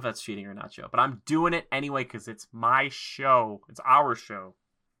 I don't know if that's cheating or not, Joe, but I'm doing it anyway because it's my show. It's our show.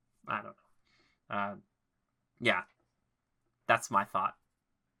 I don't know. Yeah, that's my thought.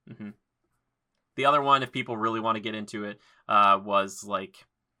 Mm-hmm. The other one, if people really want to get into it, was like,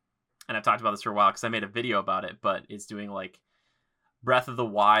 and I've talked about this for a while because I made a video about it, but it's doing like Breath of the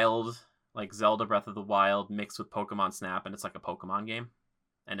Wild, like Zelda Breath of the Wild mixed with Pokemon Snap, and it's like a Pokemon game.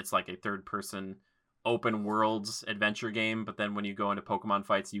 And it's like a third-person open worlds adventure game, but then when you go into Pokemon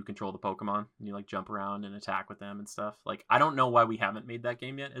fights, you control the Pokemon, and you like jump around and attack with them and stuff. Like, I don't know why we haven't made that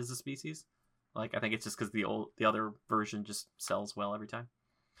game yet as a species. Like, I think it's just because the other version just sells well every time.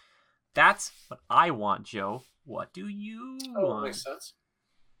 That's what I want, Joe. What do you want? Makes sense.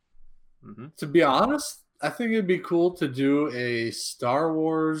 Mm-hmm. To be honest, I think it'd be cool to do a Star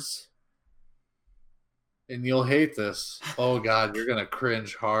Wars, and you'll hate this. Oh God, you're gonna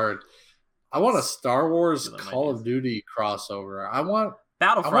cringe hard. I want a Star Wars Call of Duty crossover. I want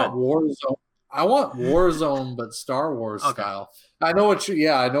Battlefront. I want Warzone. I want Warzone, but Star Wars style. I know what you.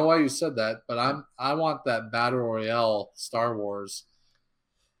 Yeah, I know why you said that, but I want that Battle Royale Star Wars.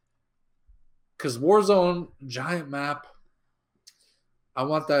 Because Warzone, giant map. I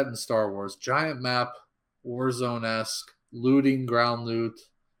want that in Star Wars. Giant map, Warzone-esque, looting, ground loot,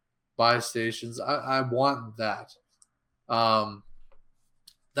 buy stations. I want that.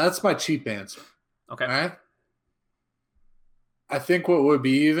 That's my cheap answer. Okay. All right. I think what would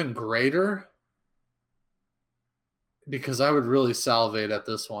be even greater, because I would really salivate at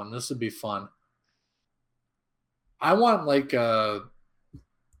this one. This would be fun. I want like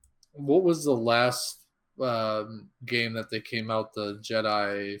what was the last game that they came out? The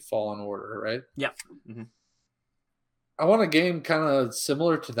Jedi Fallen Order, right? Yeah. Mm-hmm. I want a game kind of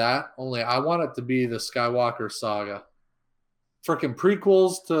similar to that, only I want it to be the Skywalker saga. Freaking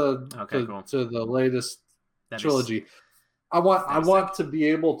prequels to the latest trilogy. I want to be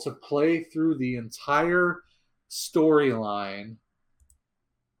able to play through the entire storyline,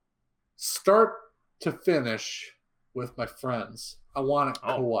 start to finish, with my friends. I want it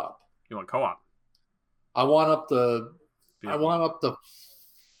co-op. You want co-op? I want up the.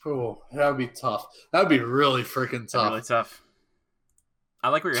 Oh, that would be tough. That would be really freaking tough. Really tough. I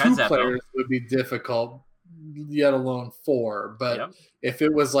like where your head's at, though. 2 players would be difficult, yet alone 4. But if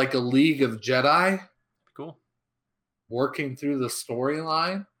it was like a League of Jedi, cool, working through the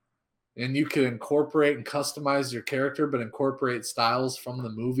storyline, and you could incorporate and customize your character, but incorporate styles from the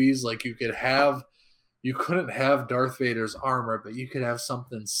movies. Like you couldn't have Darth Vader's armor, but you could have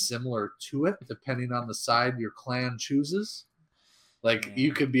something similar to it, depending on the side your clan chooses. Like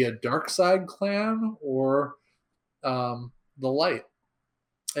you could be a dark side clan or the light.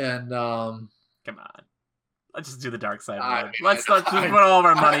 And come on, let's just do the dark side one. Let's just put all of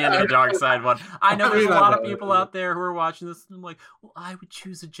our money into the dark side one. I know there's a lot of people out there who are watching this and I'm like, well, I would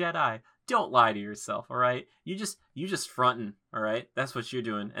choose a Jedi. Don't lie to yourself, all right? You just fronting, all right? That's what you're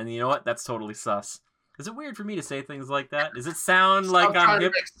doing, and you know what? That's totally sus. Is it weird for me to say things like that? Does it sound like I'm trying to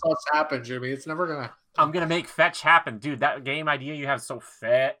make stuff happen, Jimmy? It's never gonna. I'm gonna make fetch happen, dude. That game idea you have, so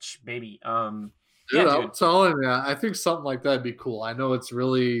fetch, baby. Dude, I'm telling you, I think something like that'd be cool. I know it's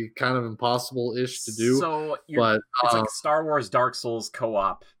really kind of impossible-ish to do. So, it's like Star Wars Dark Souls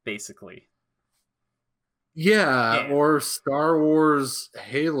co-op, basically. Yeah, or Star Wars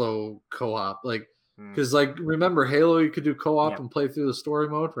Halo co-op, like because remember Halo, you could do co-op and play through the story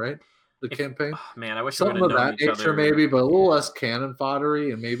mode, right? The campaign. Oh, man, I wish something of that nature, maybe, but a little less cannon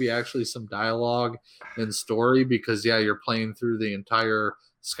foddery, and maybe actually some dialogue and story, because you're playing through the entire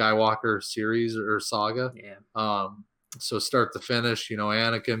Skywalker series or saga. Yeah. So start to finish,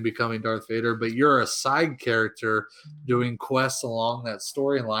 Anakin becoming Darth Vader, but you're a side character doing quests along that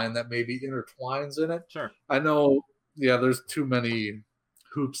storyline that maybe intertwines in it. Sure. I know. Yeah, there's too many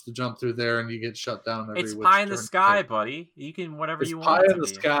hoops to jump through there, and you get shut down every. It's pie in the sky, buddy. You can whatever you want. Pie in the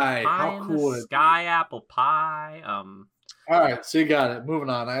sky. How cool is it? Sky apple pie. All right, so you got it. Moving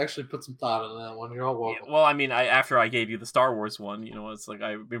on. I actually put some thought into that one. You're all welcome. Yeah, well, I mean, after I gave you the Star Wars one, it's like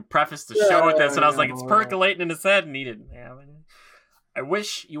I prefaced the show with this, and I was like, it's percolating in his head, and he didn't have it. I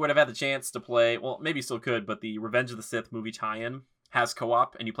wish you would have had the chance to play. Well, maybe you still could, but the Revenge of the Sith movie tie-in has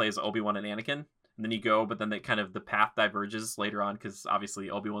co-op, and you play as Obi-Wan and Anakin. And then you go, but then the path diverges later on, because obviously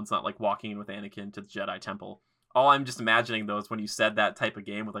Obi-Wan's not like walking in with Anakin to the Jedi Temple. All I'm just imagining, though, is when you said that type of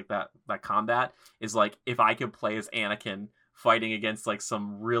game with like that combat, is like if I could play as Anakin fighting against like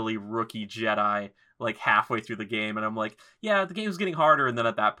some really rookie Jedi like halfway through the game, and I'm like, yeah, the game's getting harder, and then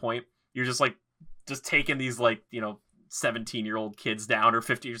at that point you're just taking these 17-year-old kids down, or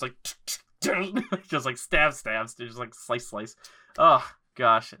 50, you're just like just like stabs, just like slice. Oh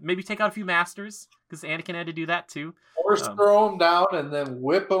gosh, maybe take out a few masters, because Anakin had to do that too. Or throw them down and then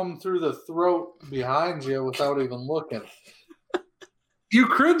whip them through the throat behind you without even looking. You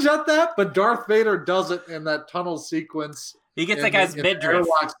cringe at that, but Darth Vader does it in that tunnel sequence. He gets that guy's midriff.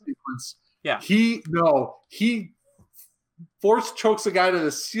 Yeah. He force chokes a guy to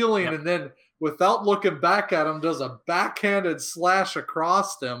the ceiling, and then without looking back at him, does a backhanded slash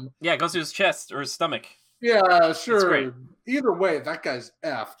across him. Yeah, it goes to his chest or his stomach. Yeah, sure. Either way, that guy's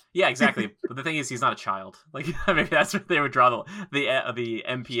effed. Yeah, exactly. But the thing is, he's not a child. Like, maybe that's what they would draw the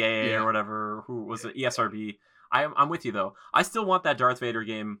MPAA or whatever. Who was it? ESRB. I'm with you though. I still want that Darth Vader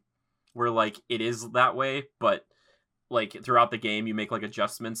game where like it is that way, but like throughout the game you make like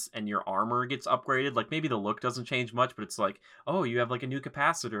adjustments and your armor gets upgraded. Like maybe the look doesn't change much, but it's like, oh, you have like a new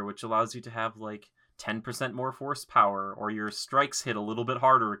capacitor which allows you to have like 10% more force power, or your strikes hit a little bit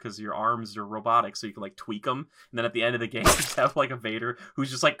harder because your arms are robotic, so you can like tweak them. And then at the end of the game, you have like a Vader who's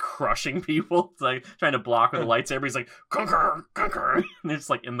just like crushing people, it's like trying to block with a lightsaber. He's like, conquer, conquer, and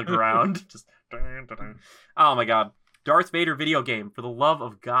it's like in the ground, just. Dun, dun, dun. Oh my god, Darth Vader video game, for the love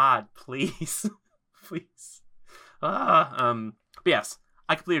of God, please, please. But yes,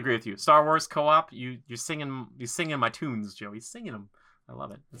 I completely agree with you. Star Wars co-op, you're singing my tunes, Joe. He's singing them. I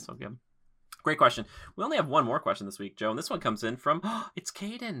love it. It's so good. Great question. We only have one more question this week, Joe, and this one comes in from it's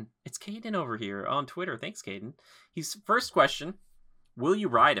Caden. It's Caden over here on Twitter. Thanks, Caden. His first question: will you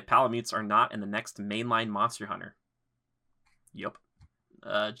ride if Palamutes are not in the next mainline Monster Hunter? Yep.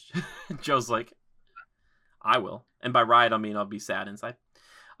 Joe's like, I will, and by ride I mean I'll be sad inside.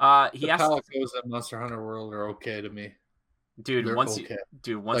 He asked, Palicos at Monster Hunter World are okay to me. Dude, they're once okay.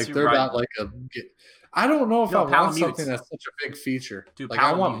 once you they're ride, not like a. I don't know if I want Palamutes. something that's such a big feature. Dude, like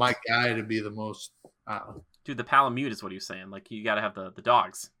I want Palamutes. my guy to be the most. Dude, the Palamute is what he was saying. Like you got to have the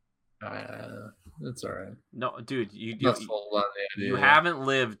dogs. That's all right. No, dude, you haven't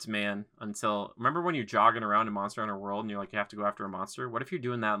lived, man. Until remember when you're jogging around in Monster Hunter World and you're like you have to go after a monster. What if you're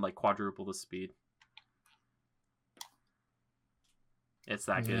doing that in like quadruple the speed? It's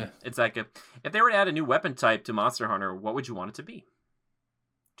that good. It's that good. If they were to add a new weapon type to Monster Hunter, what would you want it to be?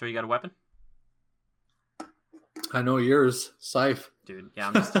 Joe, you got a weapon? I know yours, scythe. Dude,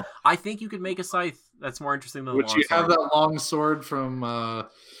 yeah. I think you could make a scythe that's more interesting than the long you sword. have that long sword from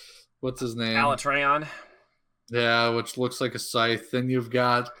what's his name? Alatreon. Yeah, which looks like a scythe. Then you've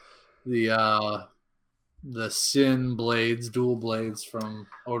got the Sin blades, dual blades from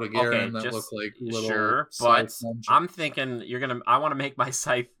Oda Garen that look like little. Sure, but I'm thinking I want to make my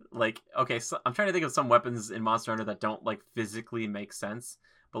scythe like okay. So I'm trying to think of some weapons in Monster Hunter that don't like physically make sense.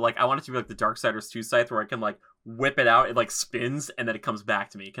 But like I want it to be like the Darksiders 2 scythe where I can like whip it out, it like spins, and then it comes back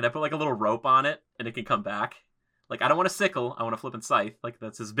to me. Can I put like a little rope on it and it can come back? Like I don't want a sickle, I want a flipping scythe. Like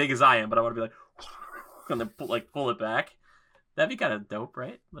that's as big as I am, but I want to be like and then pull it back. That'd be kind of dope,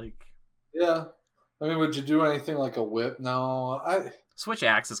 right? Like yeah. I mean, would you do anything like a whip? No, Switch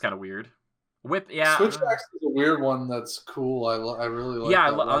axe is kind of weird. Whip, yeah. Switch axe is a weird one. That's cool. I really like. Yeah,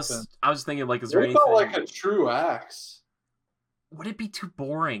 that I was thinking like, is there anything about like a true axe? Would it be too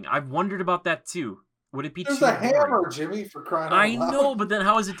boring? I've wondered about that too. Would it be There's too a hammer, boring? Jimmy, for crying out loud. I know, but then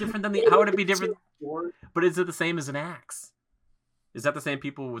how is it different than the? How would it be different? But is it the same as an axe? Is that the same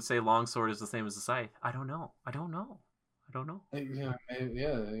people would say longsword is the same as a scythe? I don't know. Yeah,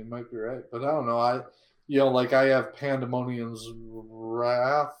 you might be right, but I don't know. Like I have Pandemonium's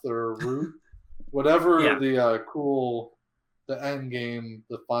Wrath or Root, whatever the end game,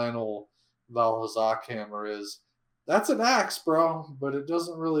 the final Valhazak hammer is. That's an axe, bro, but it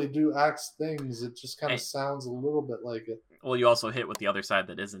doesn't really do axe things. It just kind of sounds a little bit like it. Well, you also hit with the other side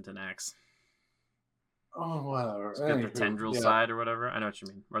that isn't an axe. Oh, whatever. The tendril side or whatever. I know what you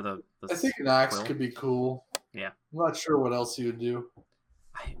mean. Or the I think an axe could be cool. Yeah. I'm not sure what else you would do.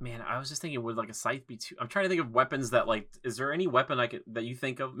 I was just thinking, would like a scythe be too? I'm trying to think of weapons that like. Is there any weapon that you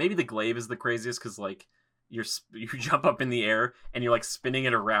think of? Maybe the glaive is the craziest because like you jump up in the air and you're like spinning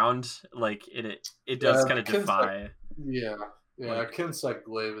it around. Like it does kind of defy. Yeah. Kinsec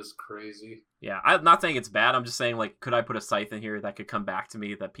glaive is crazy. Yeah, I'm not saying it's bad. I'm just saying like, could I put a scythe in here that could come back to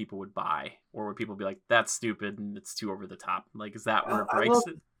me that people would buy, or would people be like, that's stupid and it's too over the top? Like, is that where it breaks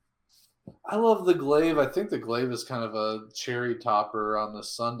it? I love the glaive. I think the glaive is kind of a cherry topper on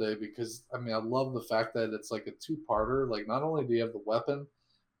this Sunday because, I mean, I love the fact that it's like a two-parter. Like, not only do you have the weapon,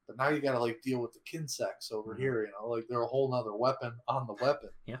 but now you got to, like, deal with the Kinsecs over here, you know? Like, they're a whole nother weapon on the weapon.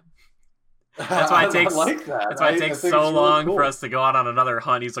 Yeah. That's why it takes, That's why it takes so long cool for us to go out on another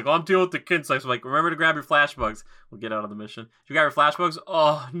hunt. He's like, oh, I'm dealing with the Kinsecs. I'm like, remember to grab your flashbugs. We'll get out of the mission. Did you grab your flashbugs?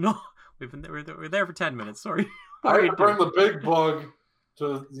 Oh, no. We're there for 10 minutes. Sorry. I bring the big bug.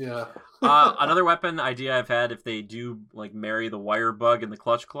 Another weapon idea I've had, if they do like marry the wire bug and the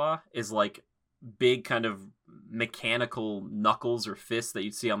clutch claw, is like big kind of mechanical knuckles or fists that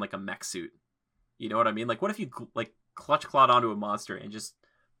you'd see on like a mech suit. You know what I mean? Like, what if you like clutch clawed onto a monster and just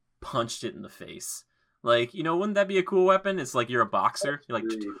punched it in the face? Like, you know, wouldn't that be a cool weapon? It's like you're a boxer. You're like,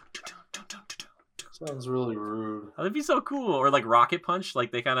 sounds really rude. That'd be so cool. Or like rocket punch.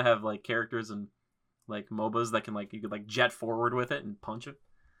 Like they kind of have like characters and like MOBAs that can like you could like jet forward with it and punch it.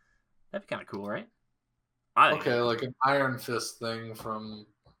 That'd be kind of cool, right? Like an Iron Fist thing from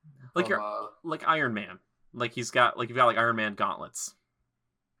like Iron Man. Like you've got like Iron Man gauntlets.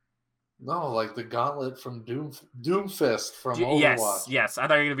 No, like the gauntlet from Doomfist from Overwatch. Yes. I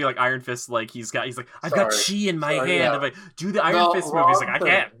thought you were gonna be like Iron Fist, like he's like, I've got chi in my hand. Yeah. If I do the Iron Fist move, he's like, I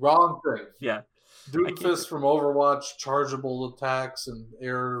can't. Wrong thing. Yeah. Doomfist from Overwatch, chargeable attacks and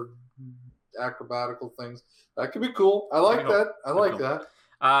air acrobatical things. That could be cool. I like that. I like that.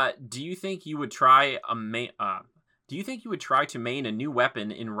 Do you think you would try do you think you would try to main a new weapon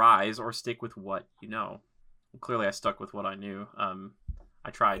in Rise or stick with what you know? Clearly, I stuck with what I knew. I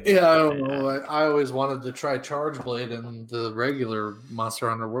tried. Yeah, I don't know. I always wanted to try Charge Blade in the regular Monster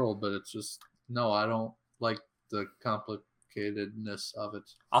Hunter world, but it's just no. I don't like the complicatedness of it.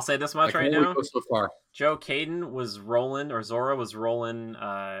 I'll say this much right now. Go so far. Joe Caden was rolling, or Zora was rolling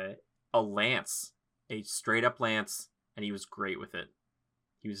a lance, a straight up lance, and he was great with it.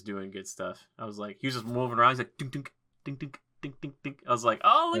 He was doing good stuff. I was like, he was just moving around. He's like, ding, ding, ding, ding, ding, ding, ding. I was like,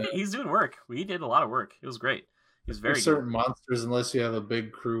 oh, look, he's doing work. We did a lot of work. It was great. He was very good. Certain monsters, unless you have a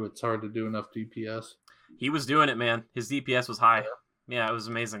big crew, it's hard to do enough DPS. He was doing it, man. His DPS was high. Yeah, it was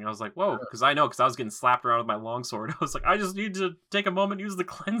amazing. I was like, whoa, because I was getting slapped around with my longsword. I was like, I just need to take a moment, use the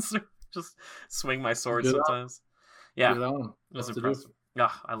cleanser, just swing my sword sometimes. Yeah, it was impressive.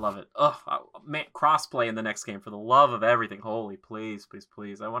 Oh, I love it. Oh, man, crossplay in the next game for the love of everything. Holy, please.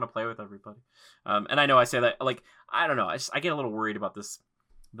 I want to play with everybody. And I know I say that, like, I don't know. I get a little worried about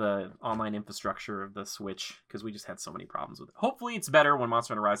the online infrastructure of the Switch, because we just had so many problems with it. Hopefully it's better when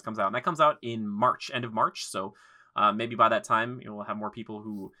Monster Hunter Rise comes out, and that comes out in March, end of March. So maybe by that time we'll have more people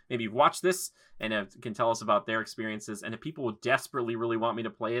who maybe watch this and can tell us about their experiences. And if people would desperately really want me to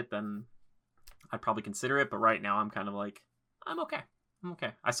play it, then I'd probably consider it. But right now I'm kind of like, I'm okay.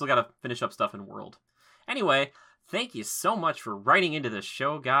 I still gotta finish up stuff in World. Anyway, thank you so much for writing into the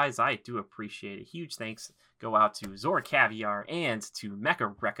show, guys. I do appreciate it. Huge thanks go out to Zora Caviar and to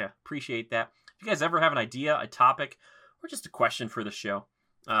Mecha Rekka. Appreciate that. If you guys ever have an idea, a topic, or just a question for the show,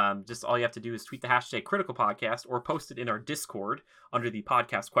 just all you have to do is tweet the hashtag Critical Podcast or post it in our Discord under the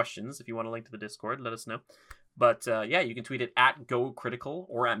podcast questions. If you want a link to the Discord, let us know. But yeah, you can tweet it at GoCritical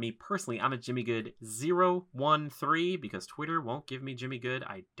or at me personally. I'm at JimmyGood013 because Twitter won't give me Jimmy Good.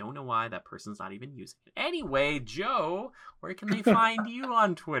 I don't know why. That person's not even using it. Anyway, Joe, where can they find you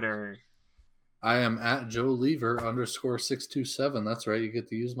on Twitter? I am at JoeLever_627. That's right. You get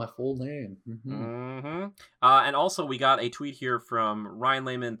to use my full name. And also, we got a tweet here from Ryan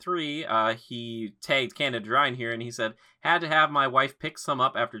Layman 3. He tagged Canada Dry in here, and he said, had to have my wife pick some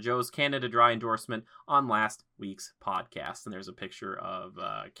up after Joe's Canada Dry endorsement on last week's podcast. And there's a picture of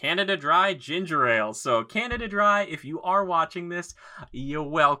Canada Dry ginger ale. So Canada Dry, if you are watching this, you're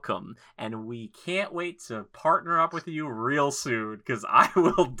welcome. And we can't wait to partner up with you real soon, because I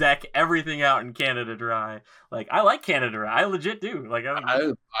will deck everything out in Canada Dry. Like, I like Canada Dry. I legit do. Like,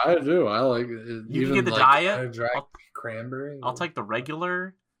 I do. I like it. You can get the diet. Cranberry. I'll take the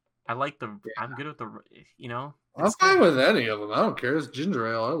regular. I like the. Yeah. I'm good with the. You know. I'm fine with any of them. I don't care. It's ginger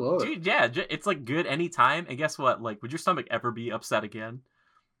ale. I love it. Dude, yeah, it's like good anytime. And guess what? Like, would your stomach ever be upset again?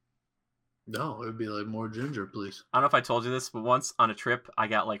 No, it'd be like, more ginger, please. I don't know if I told you this, but once on a trip, I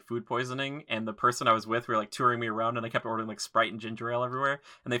got like food poisoning, and the person I was with were like touring me around, and I kept ordering like Sprite and ginger ale everywhere.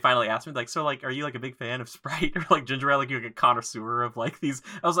 And they finally asked me, like, so like, are you like a big fan of Sprite or like ginger ale? Like, you're like a connoisseur of like these.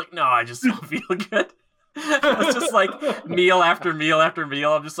 I was like, no, I just don't feel good. It's just like meal after meal after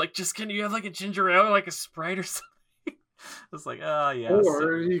meal. I'm just like, can you have like a ginger ale or like a Sprite or something? It's like, oh yeah.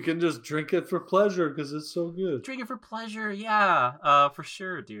 Or you can just drink it for pleasure because it's so good. Drink it for pleasure, yeah. For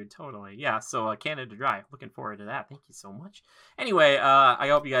sure, dude. Totally. Yeah. So Canada Dry. Looking forward to that. Thank you so much. Anyway, I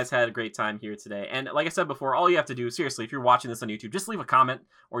hope you guys had a great time here today. And like I said before, all you have to do, seriously, if you're watching this on YouTube, just leave a comment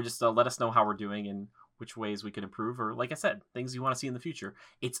or just let us know how we're doing and which ways we can improve, or like I said, things you want to see in the future.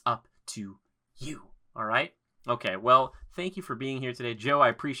 It's up to you. All right? Okay, well, thank you for being here today. Joe, I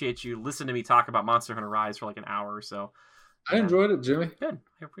appreciate you listening to me talk about Monster Hunter Rise for like an hour or so. I enjoyed it, Jimmy. Good.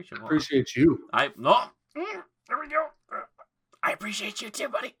 I appreciate it. Appreciate you. There we go. I appreciate you too,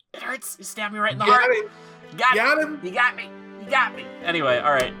 buddy. It hurts. You stabbed me right in the heart. Got him. You got me. Anyway,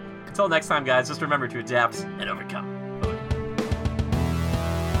 all right. Until next time, guys, just remember to adapt and overcome.